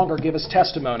Bernhard Longer give us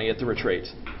testimony at the retreat.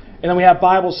 And then we have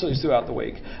Bible studies throughout the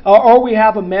week. Or we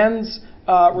have a men's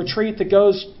retreat that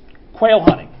goes quail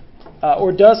hunting.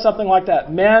 Or does something like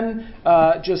that. Men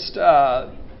just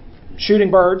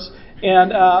shooting birds,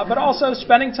 but also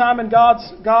spending time in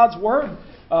God's Word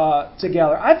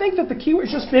together. I think that the key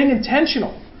is just being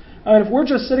intentional. I mean, if we're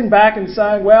just sitting back and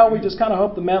saying, well, we just kind of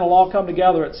hope the men will all come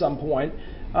together at some point,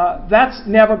 that's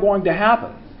never going to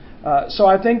happen. So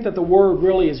I think that the Word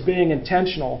really is being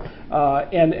intentional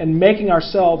and making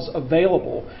ourselves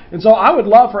available. And so I would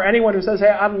love for anyone who says, hey,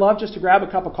 I'd love just to grab a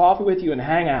cup of coffee with you and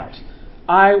hang out.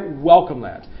 I welcome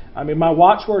that. I mean, my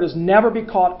watchword is never be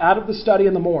caught out of the study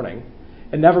in the morning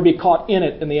and never be caught in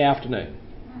it in the afternoon.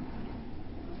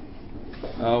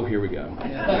 Oh, here we go. Can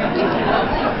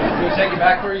we take it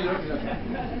back for you?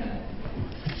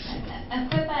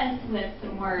 Equip us with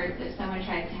some words if someone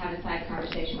tries to have a side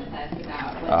conversation with us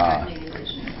about what's happening in the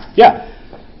visioning process. Yeah.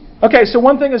 Okay, so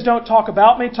one thing is don't talk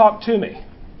about me, talk to me.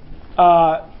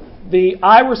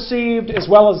 I received, as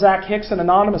well as Zach Hicks, an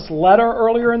anonymous letter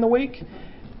earlier in the week.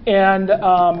 And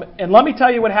let me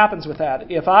tell you what happens with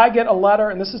that. If I get a letter,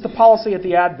 and this is the policy at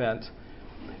the Advent,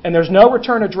 and there's no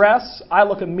return address, I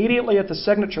look immediately at the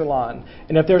signature line.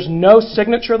 And if there's no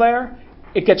signature there,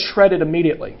 it gets shredded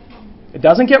immediately. It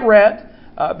doesn't get read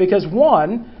because,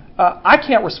 one, I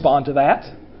can't respond to that,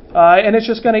 and it's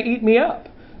just going to eat me up.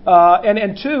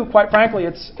 And two, quite frankly,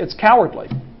 it's cowardly.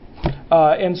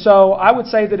 And so I would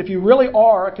say that if you really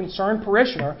are a concerned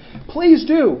parishioner, please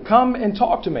do come and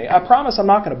talk to me. I promise I'm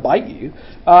not going to bite you,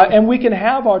 and we can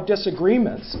have our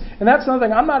disagreements. And that's another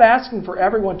thing. I'm not asking for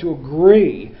everyone to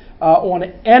agree on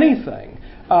anything,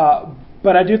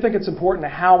 but I do think it's important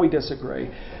how we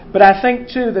disagree. But I think,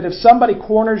 too, that if somebody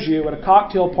corners you at a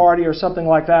cocktail party or something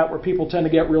like that where people tend to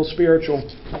get real spiritual,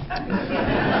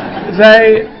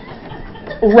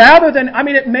 rather than,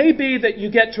 it may be that you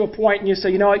get to a point and you say,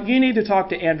 you know what, you need to talk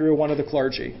to Andrew, one of the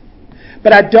clergy.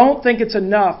 But I don't think it's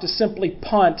enough to simply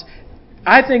punt.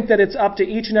 I think that it's up to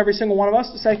each and every single one of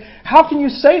us to say, how can you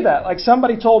say that? Like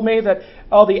somebody told me that,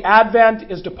 the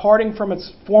Advent is departing from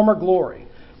its former glory.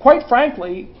 Quite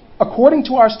frankly, according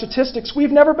to our statistics,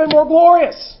 we've never been more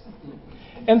glorious.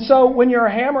 And so when you're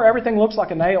a hammer, everything looks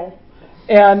like a nail.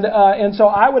 And so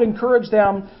I would encourage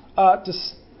them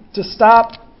to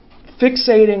stop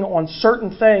fixating on certain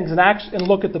things and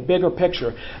look at the bigger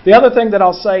picture. The other thing that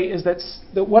I'll say is that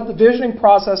what the visioning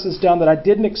process has done that I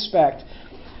didn't expect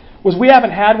was we haven't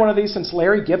had one of these since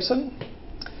Larry Gibson.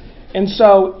 And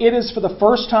so it is for the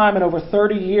first time in over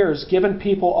 30 years given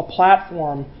people a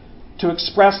platform to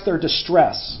express their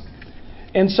distress.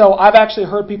 And so I've actually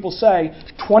heard people say,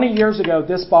 20 years ago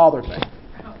this bothered me.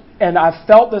 And I've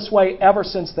felt this way ever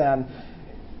since then.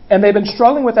 And they've been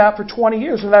struggling with that for 20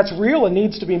 years. And that's real and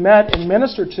needs to be met and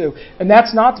ministered to. And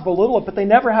that's not to belittle it, but they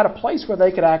never had a place where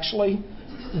they could actually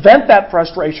vent that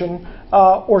frustration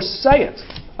or say it.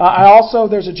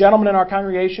 There's a gentleman in our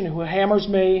congregation who hammers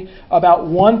me about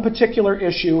one particular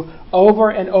issue over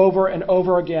and over and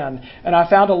over again. And I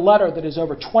found a letter that is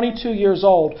over 22 years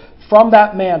old from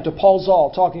that man to Paul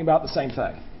Zoll talking about the same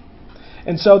thing.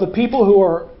 And so the people who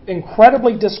are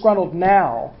incredibly disgruntled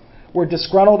now were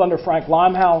disgruntled under Frank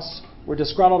Limehouse, were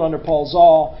disgruntled under Paul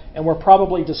Zoll, and were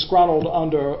probably disgruntled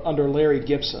under Larry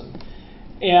Gibson.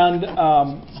 And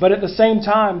but at the same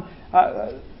time,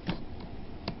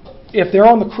 if they're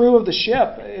on the crew of the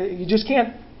ship, you just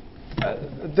can't.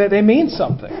 They mean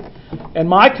something. And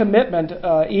my commitment,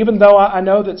 even though I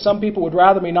know that some people would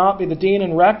rather me not be the dean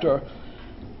and rector,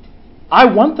 I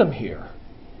want them here.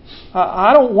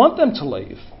 I don't want them to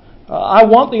leave. I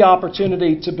want the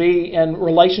opportunity to be in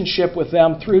relationship with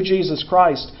them through Jesus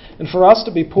Christ and for us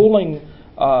to be pooling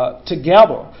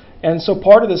together. And so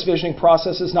part of this visioning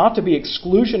process is not to be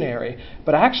exclusionary,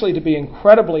 but actually to be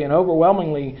incredibly and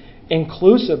overwhelmingly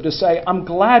inclusive, to say, I'm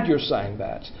glad you're saying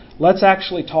that. Let's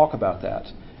actually talk about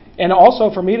that. And also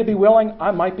for me to be willing,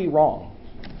 I might be wrong.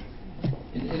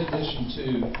 in addition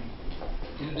to,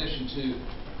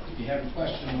 if you have a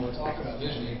question or want to talk about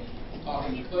visioning,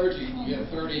 talking to clergy, you have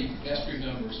 30 vestry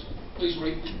members. Please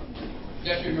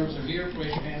vestry members are here.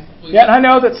 Raise your hand, please. Yeah, and I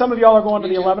know that some of y'all are going to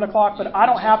the 11 o'clock, but I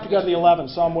don't have to go to the 11,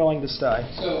 so I'm willing to stay.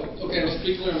 So, okay, let's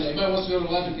be clear. Anybody wants to go to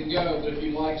 11 can go, but if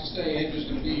you'd like to stay, Andrew's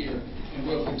going to be here, and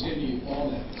we'll continue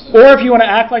on that. So, or if you want to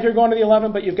act like you're going to the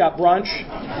 11, but you've got brunch,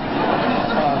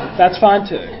 that's fine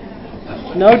too.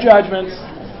 No judgments.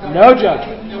 No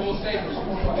judgment. then we'll stay for some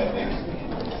more questions.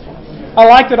 I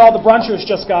like that all the brunchers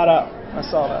just got up. I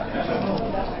saw that.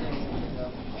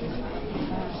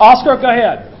 Oscar, go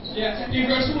ahead. Yeah, Andrew,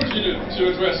 I just wanted you to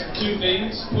address two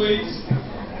things, please.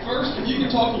 First, if you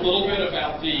could talk a little bit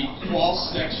about the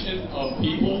cross-section of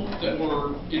people that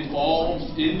were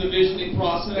involved in the visioning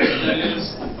process. That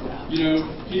is,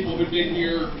 people who've been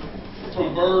here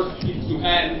from birth, people who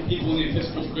hadn't, people in the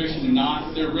Episcopal tradition and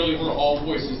not, but there really were all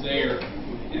voices there.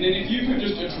 And then if you could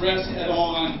just address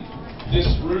head-on this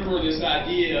rumor, this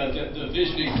idea that the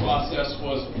visioning process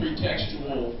was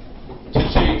pretextual to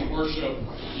change worship.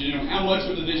 How much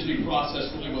of the visioning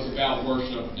process really was about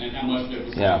worship and how much of it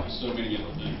was about so many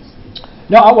other things?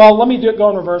 No, well, let me go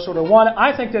in reverse order. One,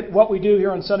 I think that what we do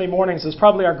here on Sunday mornings is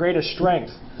probably our greatest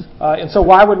strength. And so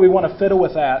why would we want to fiddle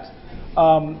with that?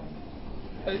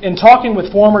 In talking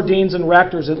with former deans and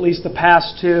rectors, at least the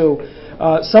past two,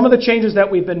 some of the changes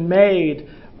that we've been made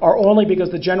are only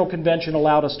because the General Convention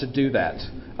allowed us to do that.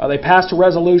 They passed a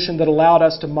resolution that allowed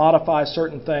us to modify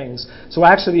certain things. So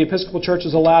actually the Episcopal Church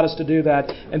has allowed us to do that.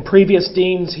 And previous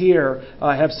deans here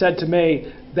have said to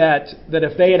me that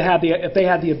if they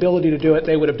had the ability to do it,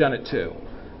 they would have done it too.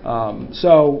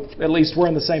 So at least we're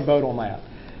in the same boat on that.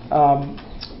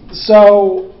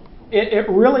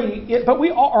 But we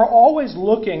are always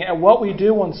looking at what we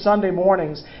do on Sunday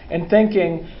mornings and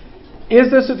thinking, is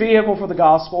this a vehicle for the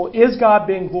gospel? Is God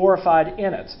being glorified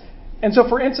in it? And so,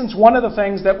 for instance, one of the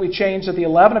things that we changed at the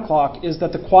 11 o'clock is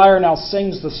that the choir now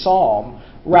sings the psalm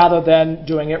rather than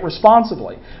doing it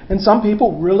responsibly. And some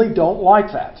people really don't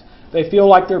like that. They feel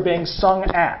like they're being sung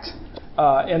at.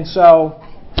 And so,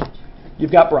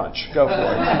 you've got brunch. Go for it.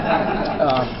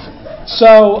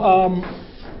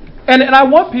 And I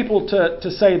want people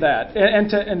to say that and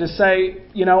to say,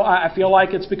 I feel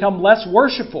like it's become less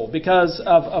worshipful because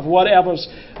of whatever's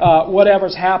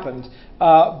happened.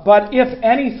 But if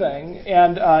anything,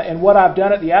 and what I've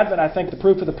done at the Advent, I think the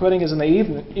proof of the pudding is in the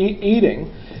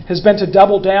eating, has been to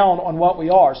double down on what we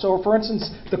are. So, for instance,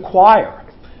 the choir.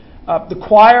 The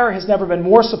choir has never been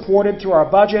more supported through our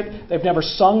budget. They've never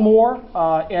sung more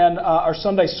in our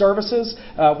Sunday services.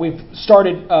 We've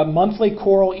started a monthly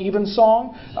choral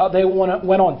evensong. They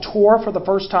went on tour for the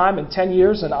first time in 10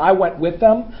 years, and I went with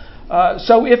them.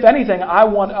 So if anything, I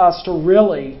want us to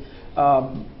really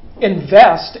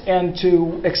invest and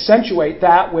to accentuate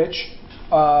that which,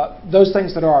 those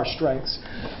things that are our strengths.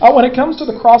 When it comes to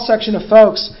the cross-section of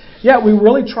folks, we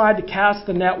really tried to cast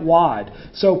the net wide.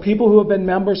 So people who have been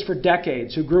members for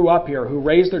decades, who grew up here, who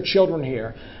raised their children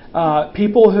here,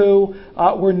 people who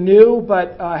were new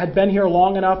but had been here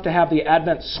long enough to have the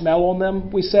Advent smell on them,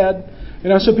 we said.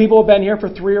 So people have been here for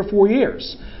 3 or 4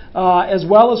 years, as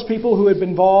well as people who had been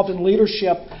involved in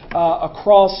leadership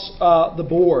across the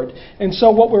board. And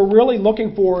so what we're really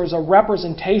looking for is a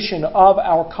representation of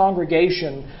our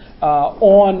congregation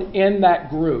in that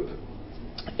group.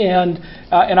 And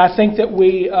I think that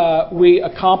we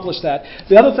accomplished that.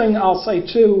 The other thing I'll say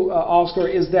too, Oscar,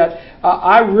 is that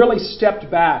I really stepped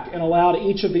back and allowed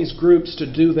each of these groups to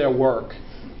do their work,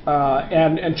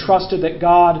 and trusted that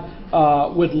God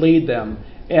would lead them.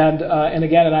 And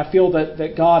I feel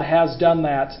that God has done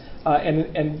that,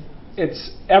 and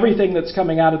it's everything that's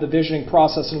coming out of the visioning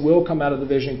process and will come out of the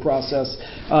visioning process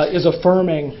is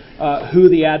affirming who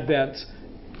the Advent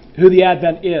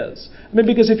is.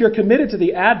 Because if you're committed to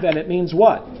the Advent, it means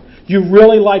what? You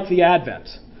really like the Advent,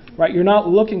 right? You're not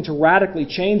looking to radically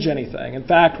change anything. In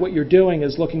fact, what you're doing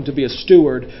is looking to be a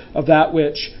steward of that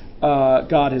which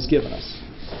God has given us.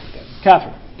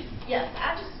 Catherine. Yes,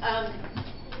 I just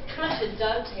kind of to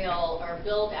dovetail or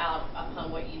build out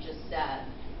upon what you just said.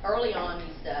 Early on,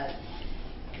 you said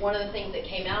one of the things that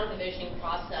came out of the visioning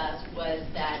process was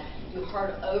that you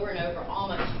heard over and over,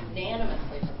 almost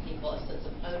unanimously from people, a sense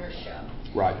of ownership.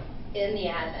 Right. In the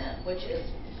Advent, which is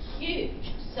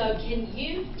huge. So can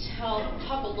you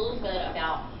talk a little bit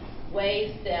about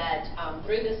ways that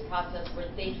through this process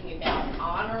we're thinking about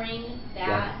honoring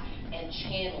that and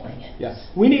channeling it? Yes.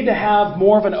 We need to have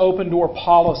more of an open door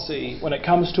policy when it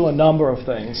comes to a number of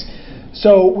things.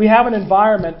 So we have an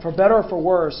environment, for better or for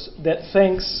worse, that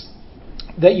thinks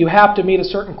that you have to meet a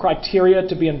certain criteria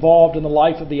to be involved in the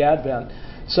life of the Advent.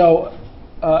 So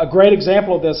a great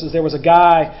example of this is there was a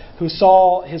guy who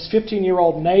saw his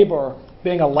 15-year-old neighbor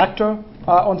being a lector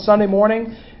on Sunday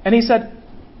morning, and he said,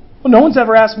 well, no one's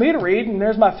ever asked me to read, and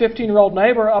there's my 15-year-old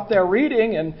neighbor up there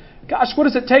reading, and gosh, what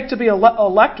does it take to be a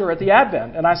lector at the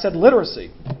Advent? And I said,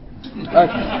 literacy.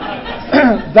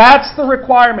 That's the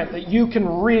requirement, that you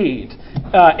can read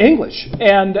English.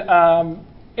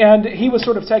 And he was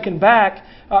sort of taken back.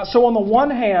 So on the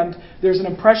one hand, there's an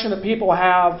impression that people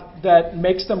have that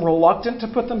makes them reluctant to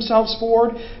put themselves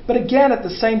forward. But again, at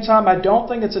the same time, I don't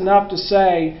think it's enough to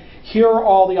say, here are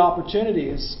all the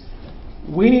opportunities.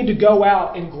 We need to go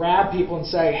out and grab people and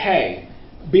say, hey,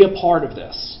 be a part of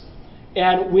this.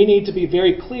 And we need to be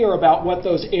very clear about what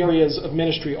those areas of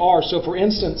ministry are. So for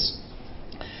instance,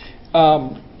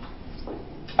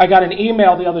 I got an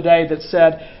email the other day that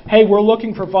said, hey, we're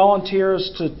looking for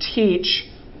volunteers to teach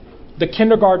the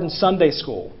kindergarten Sunday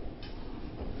school.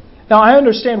 Now, I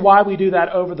understand why we do that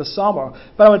over the summer,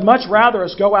 but I would much rather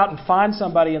us go out and find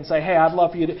somebody and say, hey, I'd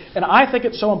love for you to... And I think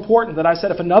it's so important that I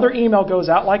said, if another email goes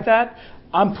out like that,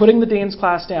 I'm putting the dean's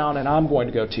class down and I'm going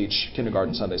to go teach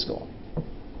kindergarten Sunday school.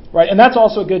 Right? And that's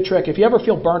also a good trick. If you ever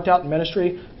feel burnt out in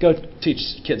ministry, go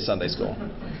teach kids Sunday school.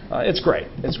 It's great.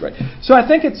 It's great. So I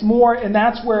think it's more, and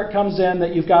that's where it comes in,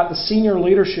 that you've got the senior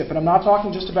leadership. And I'm not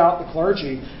talking just about the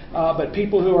clergy, but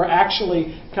people who are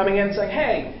actually coming in and saying,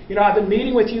 hey, I've been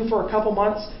meeting with you for a couple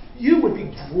months. You would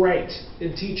be great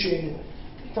in teaching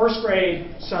first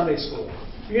grade Sunday school.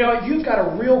 You've got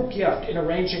a real gift in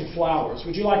arranging flowers.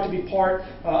 Would you like to be part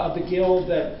of the guild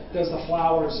that does the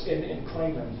flowers in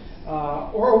Clingman?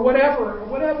 Or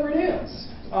whatever it is,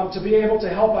 to be able to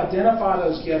help identify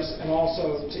those gifts and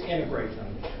also to integrate them.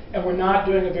 And we're not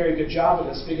doing a very good job of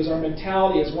this because our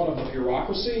mentality is one of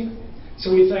bureaucracy.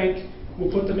 So we think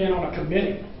we'll put them in on a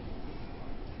committee.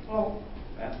 Well,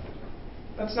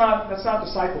 that's not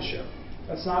discipleship.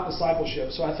 That's not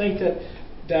discipleship. So I think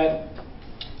that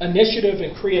initiative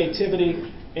and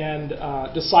creativity and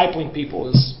discipling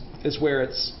people is where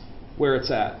it's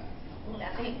at. Well,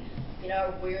 I think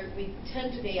we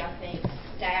tend to be, I think,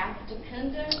 staff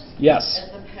dependent. Yes. As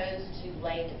opposed to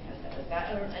lay dependent. Is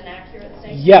that an accurate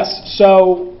statement? Yes.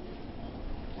 So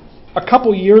a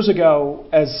couple years ago,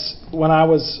 when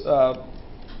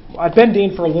I'd been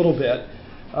dean for a little bit,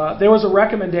 there was a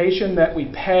recommendation that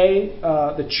we pay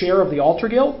the chair of the altar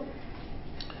guild,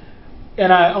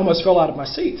 and I almost fell out of my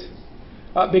seat.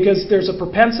 Because there's a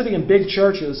propensity in big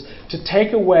churches to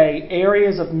take away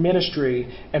areas of ministry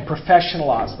and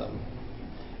professionalize them.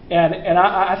 And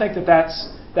I think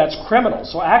that's criminal.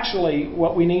 So actually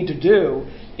what we need to do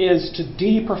is to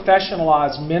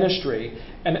deprofessionalize ministry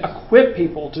and equip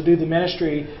people to do the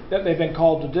ministry that they've been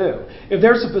called to do. If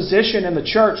there's a position in the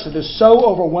church that is so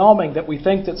overwhelming that we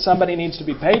think that somebody needs to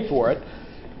be paid for it,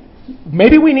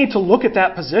 maybe we need to look at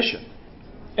that position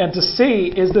and to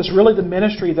see, is this really the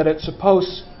ministry that it's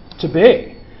supposed to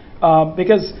be?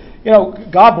 Because,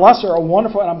 God bless her, a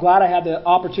wonderful, and I'm glad I had the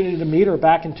opportunity to meet her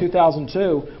back in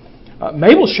 2002.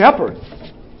 Mabel Shepherd,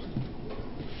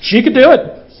 she could do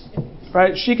it,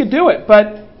 right? She could do it.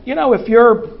 But, if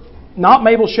you're not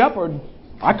Mabel Shepherd,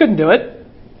 I couldn't do it.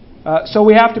 So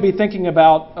we have to be thinking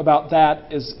about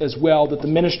that as well, that the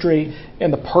ministry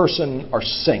and the person are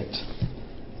synced.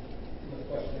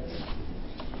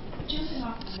 Jumping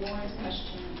off of Warren's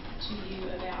question to you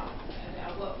about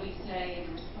what we say in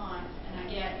response, and I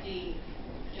get the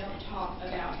don't talk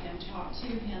about him, talk to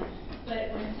him.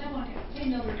 But when say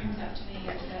Mildred comes up to me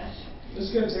and says, this is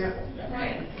a good example.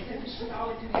 Right, because she's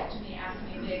always coming up to me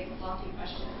asking me big, lofty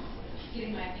questions,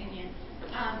 getting my opinion.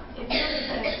 If Mildred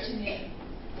says to me,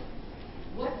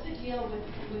 what's the deal with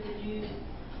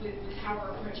how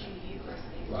we're approaching the Eucharist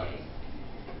these days?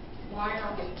 Why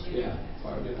are we doing this?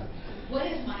 What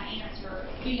is my answer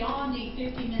beyond the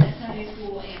 50-minute Sunday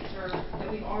school answer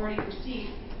that we've already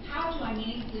received? How do I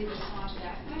meaningfully respond to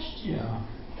that question?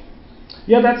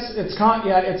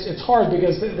 It's hard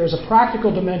because there's a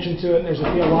practical dimension to it and there's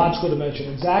a theological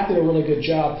dimension. Zach did a really good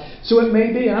job. So it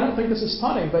may be, and I don't think this is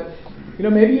punning, but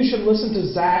maybe you should listen to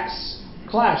Zach's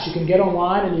class. You can get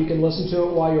online and you can listen to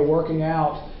it while you're working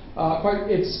out.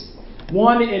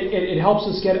 It helps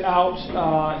us get out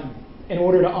in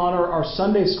order to honor our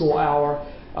Sunday school hour,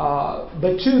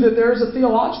 but two, that there's a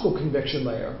theological conviction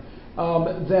there,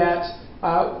 that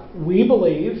we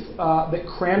believe that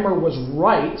Cranmer was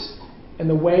right in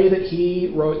the way that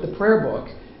he wrote the prayer book,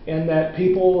 and that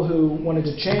people who wanted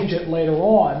to change it later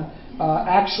on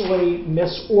actually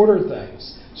misordered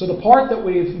things. So the part that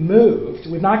we've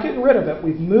not getting rid of it,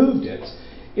 we've moved it,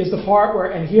 is the part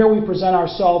where, and here we present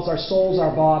ourselves, our souls,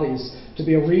 our bodies, to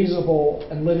be a reasonable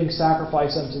and living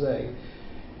sacrifice unto thee.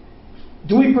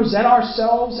 Do we present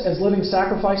ourselves as living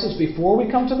sacrifices before we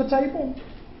come to the table?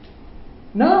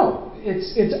 No.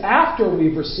 It's after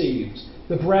we've received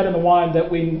the bread and the wine that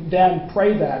we then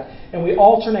pray that. And we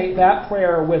alternate that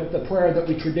prayer with the prayer that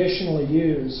we traditionally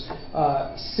use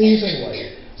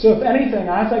seasonally. So if anything,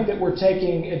 I think that we're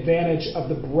taking advantage of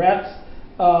the breadth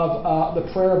of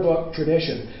the prayer book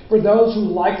tradition. For those who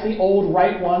like the old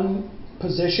Rite One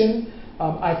position,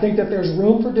 I think that there's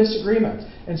room for disagreement.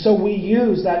 And so we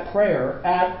use that prayer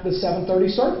at the 7:30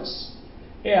 service.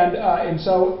 And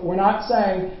so we're not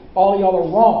saying all y'all are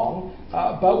wrong,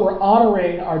 but we're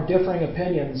honoring our differing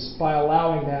opinions by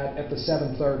allowing that at the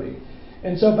 7:30.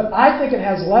 And so, but I think it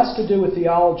has less to do with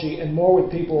theology and more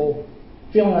with people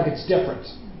feeling like it's different,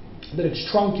 that it's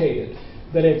truncated,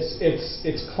 that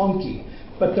it's clunky.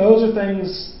 But those are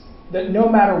things that no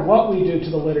matter what we do to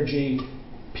the liturgy,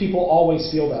 people always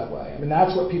feel that way. I mean,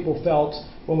 that's what people felt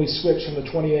when we switched from the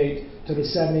 28 to the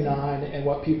 79, and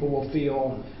what people will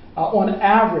feel. On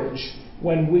average,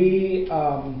 when we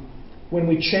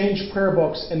change prayer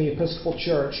books in the Episcopal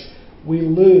Church, we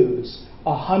lose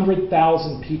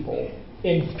 100,000 people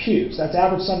in pews. That's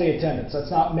average Sunday attendance.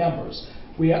 That's not members.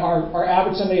 Our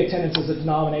average Sunday attendance as a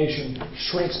denomination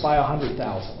shrinks by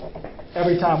 100,000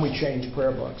 every time we change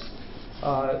prayer books.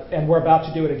 And we're about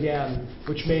to do it again,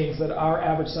 which means that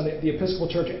the Episcopal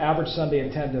Church average Sunday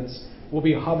attendance will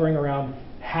be hovering around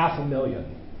 500,000,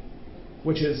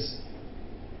 which is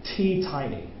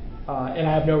teeny. And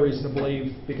I have no reason to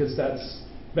believe, because that's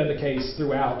been the case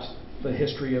throughout the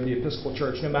history of the Episcopal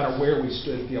Church, no matter where we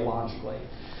stood theologically.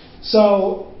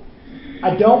 So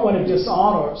I don't want to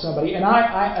dishonor somebody, and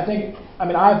I think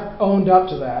I've owned up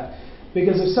to that.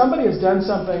 Because if somebody has done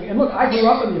something, and look, I grew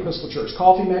up in the Episcopal Church.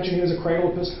 Coffee mentioned he was a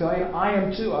cradle Episcopalian. I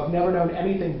am too. I've never known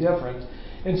anything different.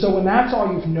 And so when that's all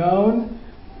you've known,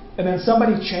 and then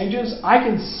somebody changes, I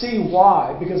can see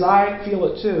why, because I feel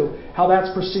it too, how that's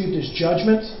perceived as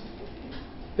judgment.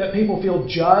 That people feel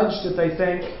judged if they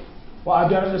think, well,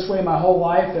 I've done it this way my whole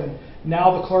life, and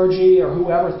now the clergy or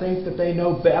whoever think that they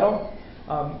know better.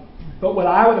 But what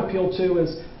I would appeal to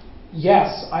is,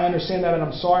 yes, I understand that, and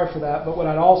I'm sorry for that. But what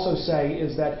I'd also say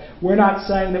is that we're not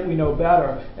saying that we know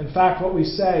better. In fact, what we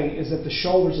say is that the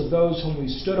shoulders of those whom we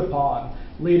stood upon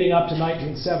leading up to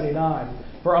 1979,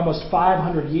 for almost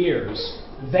 500 years,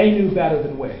 they knew better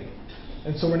than we.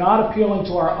 And so we're not appealing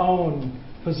to our own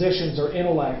positions or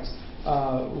intellect.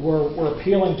 We're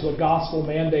appealing to a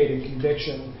gospel-mandated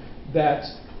conviction that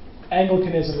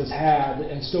Anglicanism has had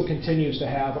and still continues to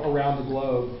have around the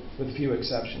globe, with few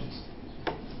exceptions.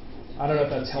 I don't know if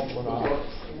that's helpful or not.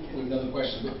 We have another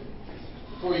question.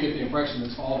 Before you get the impression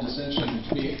it's all dissension,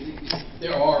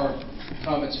 there are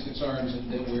comments and concerns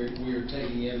that we're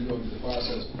taking in going through the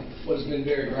process. What has been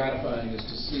very gratifying is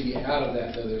to see out of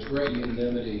that, though, there's great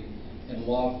unanimity and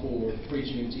love for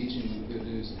preaching and teaching the good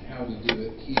news, and how we do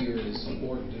it here is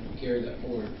important, and we carry that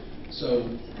forward. So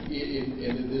the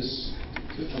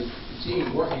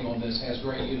team working on this has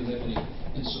great unanimity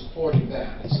in supporting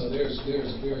that. And so there's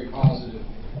a very positive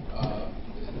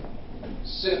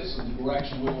sense of the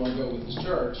direction we want to go with this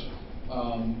church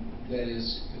that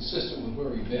is consistent with where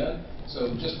we've been.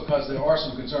 So just because there are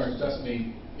some concerns doesn't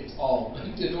mean it's all.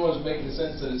 It was making the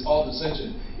sense that it's all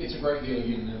dissension. It's a great deal of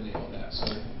unanimity on that. So,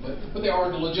 but there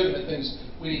are legitimate things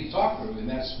we need to talk through, and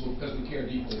that's because we care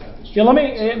deeply about this. Yeah,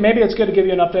 maybe it's good to give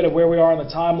you an update of where we are on the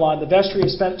timeline. The vestry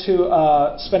has spent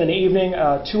an evening,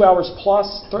 2 hours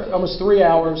plus, almost 3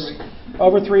 hours,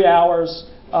 over 3 hours,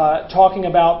 talking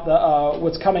about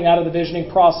what's coming out of the visioning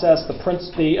process,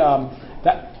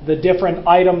 the different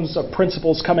items of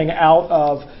principles coming out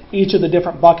of each of the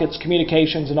different buckets,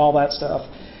 communications and all that stuff.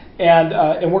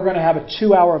 And we're going to have a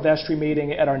 2-hour vestry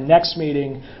meeting at our next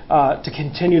meeting to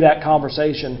continue that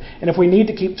conversation. And if we need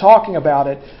to keep talking about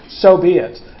it, so be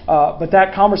it. But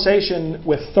that conversation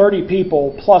with 30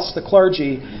 people plus the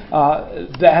clergy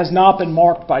that has not been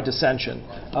marked by dissension.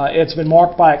 It's been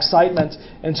marked by excitement.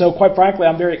 And so, quite frankly,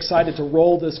 I'm very excited to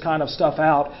roll this kind of stuff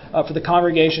out for the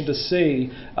congregation to see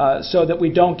so that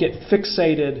we don't get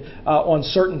fixated on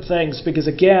certain things. Because,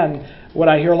 again, what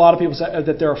I hear a lot of people say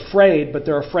that they're afraid, but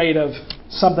they're afraid of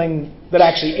something that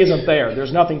actually isn't there.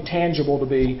 There's nothing tangible to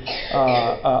be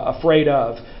afraid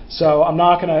of. So I'm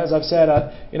not going to, as I've said,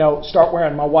 start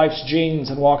wearing my wife's jeans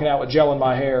and walking out with gel in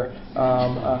my hair.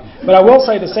 But I will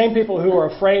say the same people who are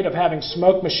afraid of having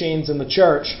smoke machines in the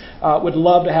church would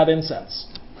love to have incense.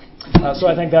 So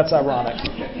I think that's ironic.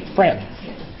 Fran.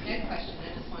 No question.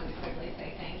 I just wanted to quickly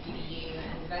say thank you to you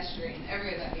and the vestry and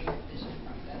everybody in the vision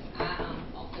process. I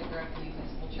also grew up in the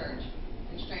Episcopal Church,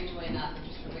 and strangely enough,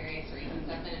 just for various reasons,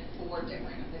 I've been at 4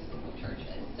 different Episcopal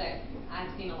churches. So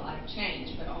I've seen a lot of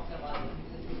change, but also a lot of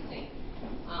consistency.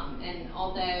 And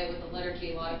although with the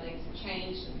liturgy, a lot of things have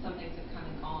changed and some things have come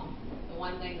and gone, the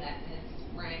one thing that has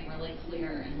rang really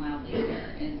clear and loudly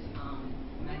here is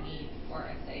my need for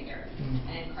a Savior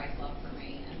and Christ's love for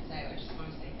me. And so I just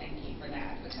want to say thank you for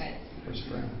that, because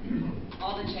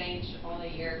all the change, all the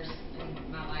years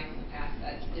in my life in the past,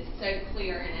 it's so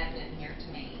clear and evident here to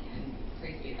me. And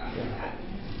praise be to God for that.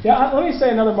 Yeah, let me say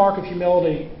another mark of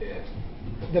humility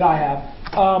that I have.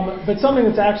 But something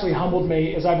that's actually humbled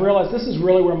me is I've realized this is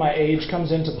really where my age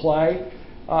comes into play.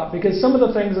 Because some of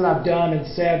the things that I've done and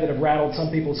said that have rattled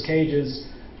some people's cages,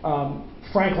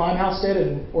 Frank Limehouse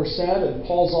did or said, and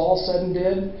Paul Zoll said and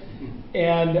did.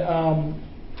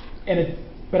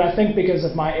 But I think because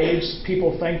of my age,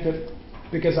 people think that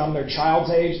because I'm their child's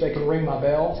age, they can ring my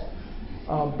bell.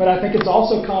 But I think it's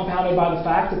also compounded by the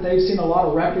fact that they've seen a lot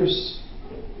of rectors,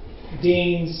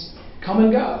 deans come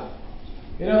and go.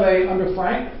 Under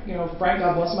Frank, Frank,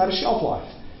 God bless him, had a shelf life.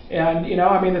 And,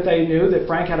 that they knew that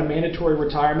Frank had a mandatory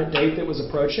retirement date that was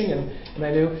approaching, and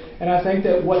they knew. And I think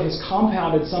that what has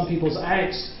compounded some people's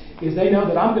angst is they know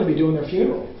that I'm going to be doing their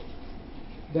funeral.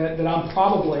 That I'm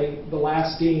probably the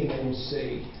last dean they will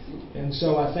see. And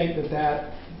so I think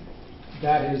that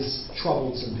has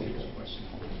troubled some people.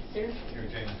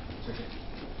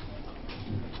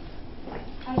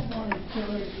 I just want to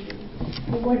encourage you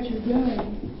for what you're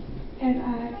doing. And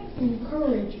I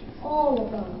encourage all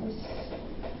of us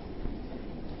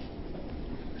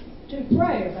to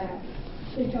pray about it.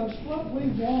 Because what we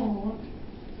want,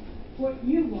 what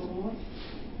you want,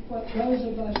 what those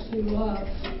of us who love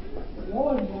the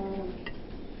Lord want,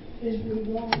 is we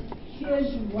want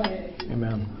His way.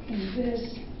 Amen. In this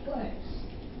place,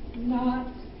 not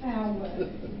our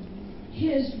way.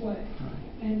 His way.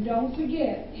 And don't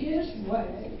forget, His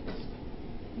way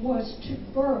was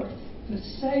to birth the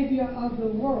Savior of the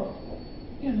world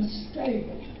in a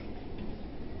stable,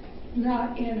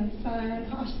 not in a fine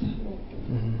hospital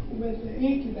with an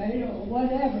incubator or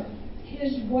whatever.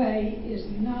 His way is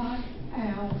not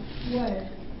our way.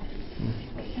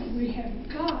 And we have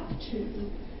got to.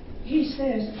 Jesus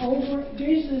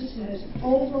says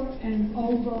over and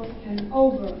over and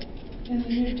over in the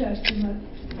New Testament,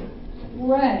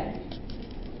 pray,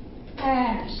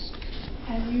 ask,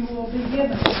 and you will be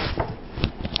given.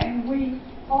 And we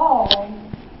all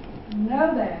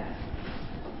know that.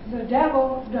 The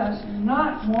devil does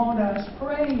not want us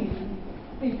praying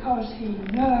because he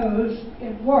knows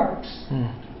it works.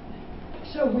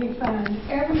 So we find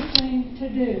everything to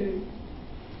do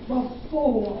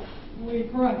before we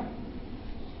pray.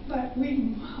 But we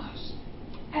must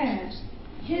ask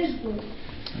His will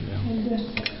in this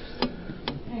place.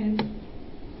 And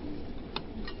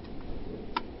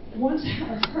once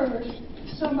I heard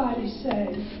somebody say,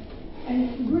 and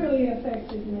it really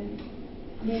affected me.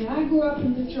 I mean, I grew up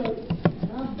in the church,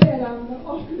 and I bet I'm the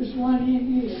oldest one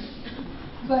in here.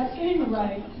 But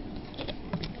anyway,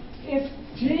 if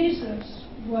Jesus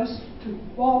were to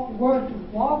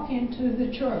walk into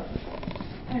the church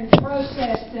and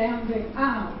process down the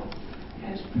aisle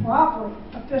as proper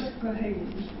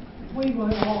Episcopalians, we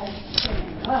would all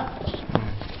stand up.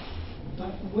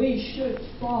 But we should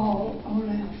fall on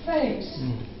our face.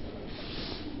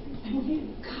 And we've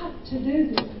got to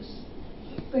do this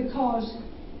because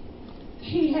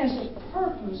He has a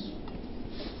purpose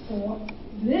for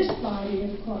this body of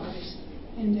Christ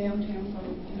in downtown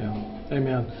Birmingham. Yeah.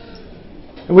 Amen.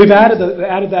 And we've added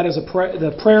that as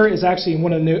the prayer is actually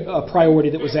a priority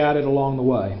that was added along the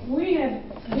way. We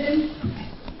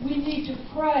need to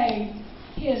pray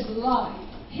His life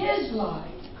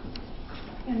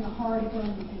in the heart of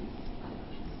Birmingham.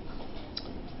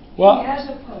 Well, He has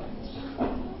a purpose.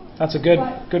 That's a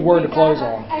good word to close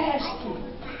on. Ask Him.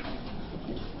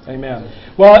 Amen.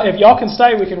 Well, if y'all can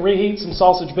stay, we can reheat some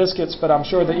sausage biscuits, but I'm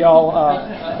sure that y'all,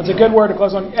 it's a good word to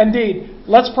close on. Indeed.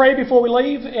 Let's pray before we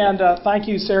leave, and thank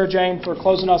you, Sarah Jane, for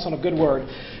closing us on a good word.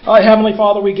 Heavenly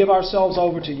Father, we give ourselves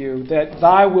over to you, that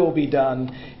Thy will be done,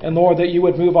 and Lord, that you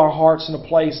would move our hearts in a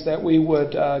place that we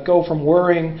would go from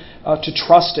worrying to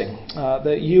trusting,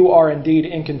 that you are indeed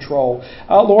in control.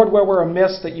 Lord, where we're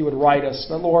amiss, that you would right us,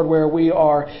 but Lord, where we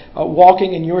are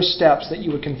walking in your steps, that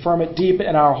you would confirm it deep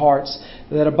in our hearts,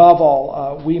 that above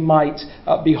all, we might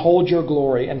behold your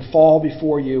glory and fall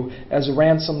before you as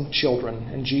ransomed children.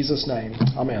 In Jesus' name,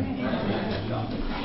 amen.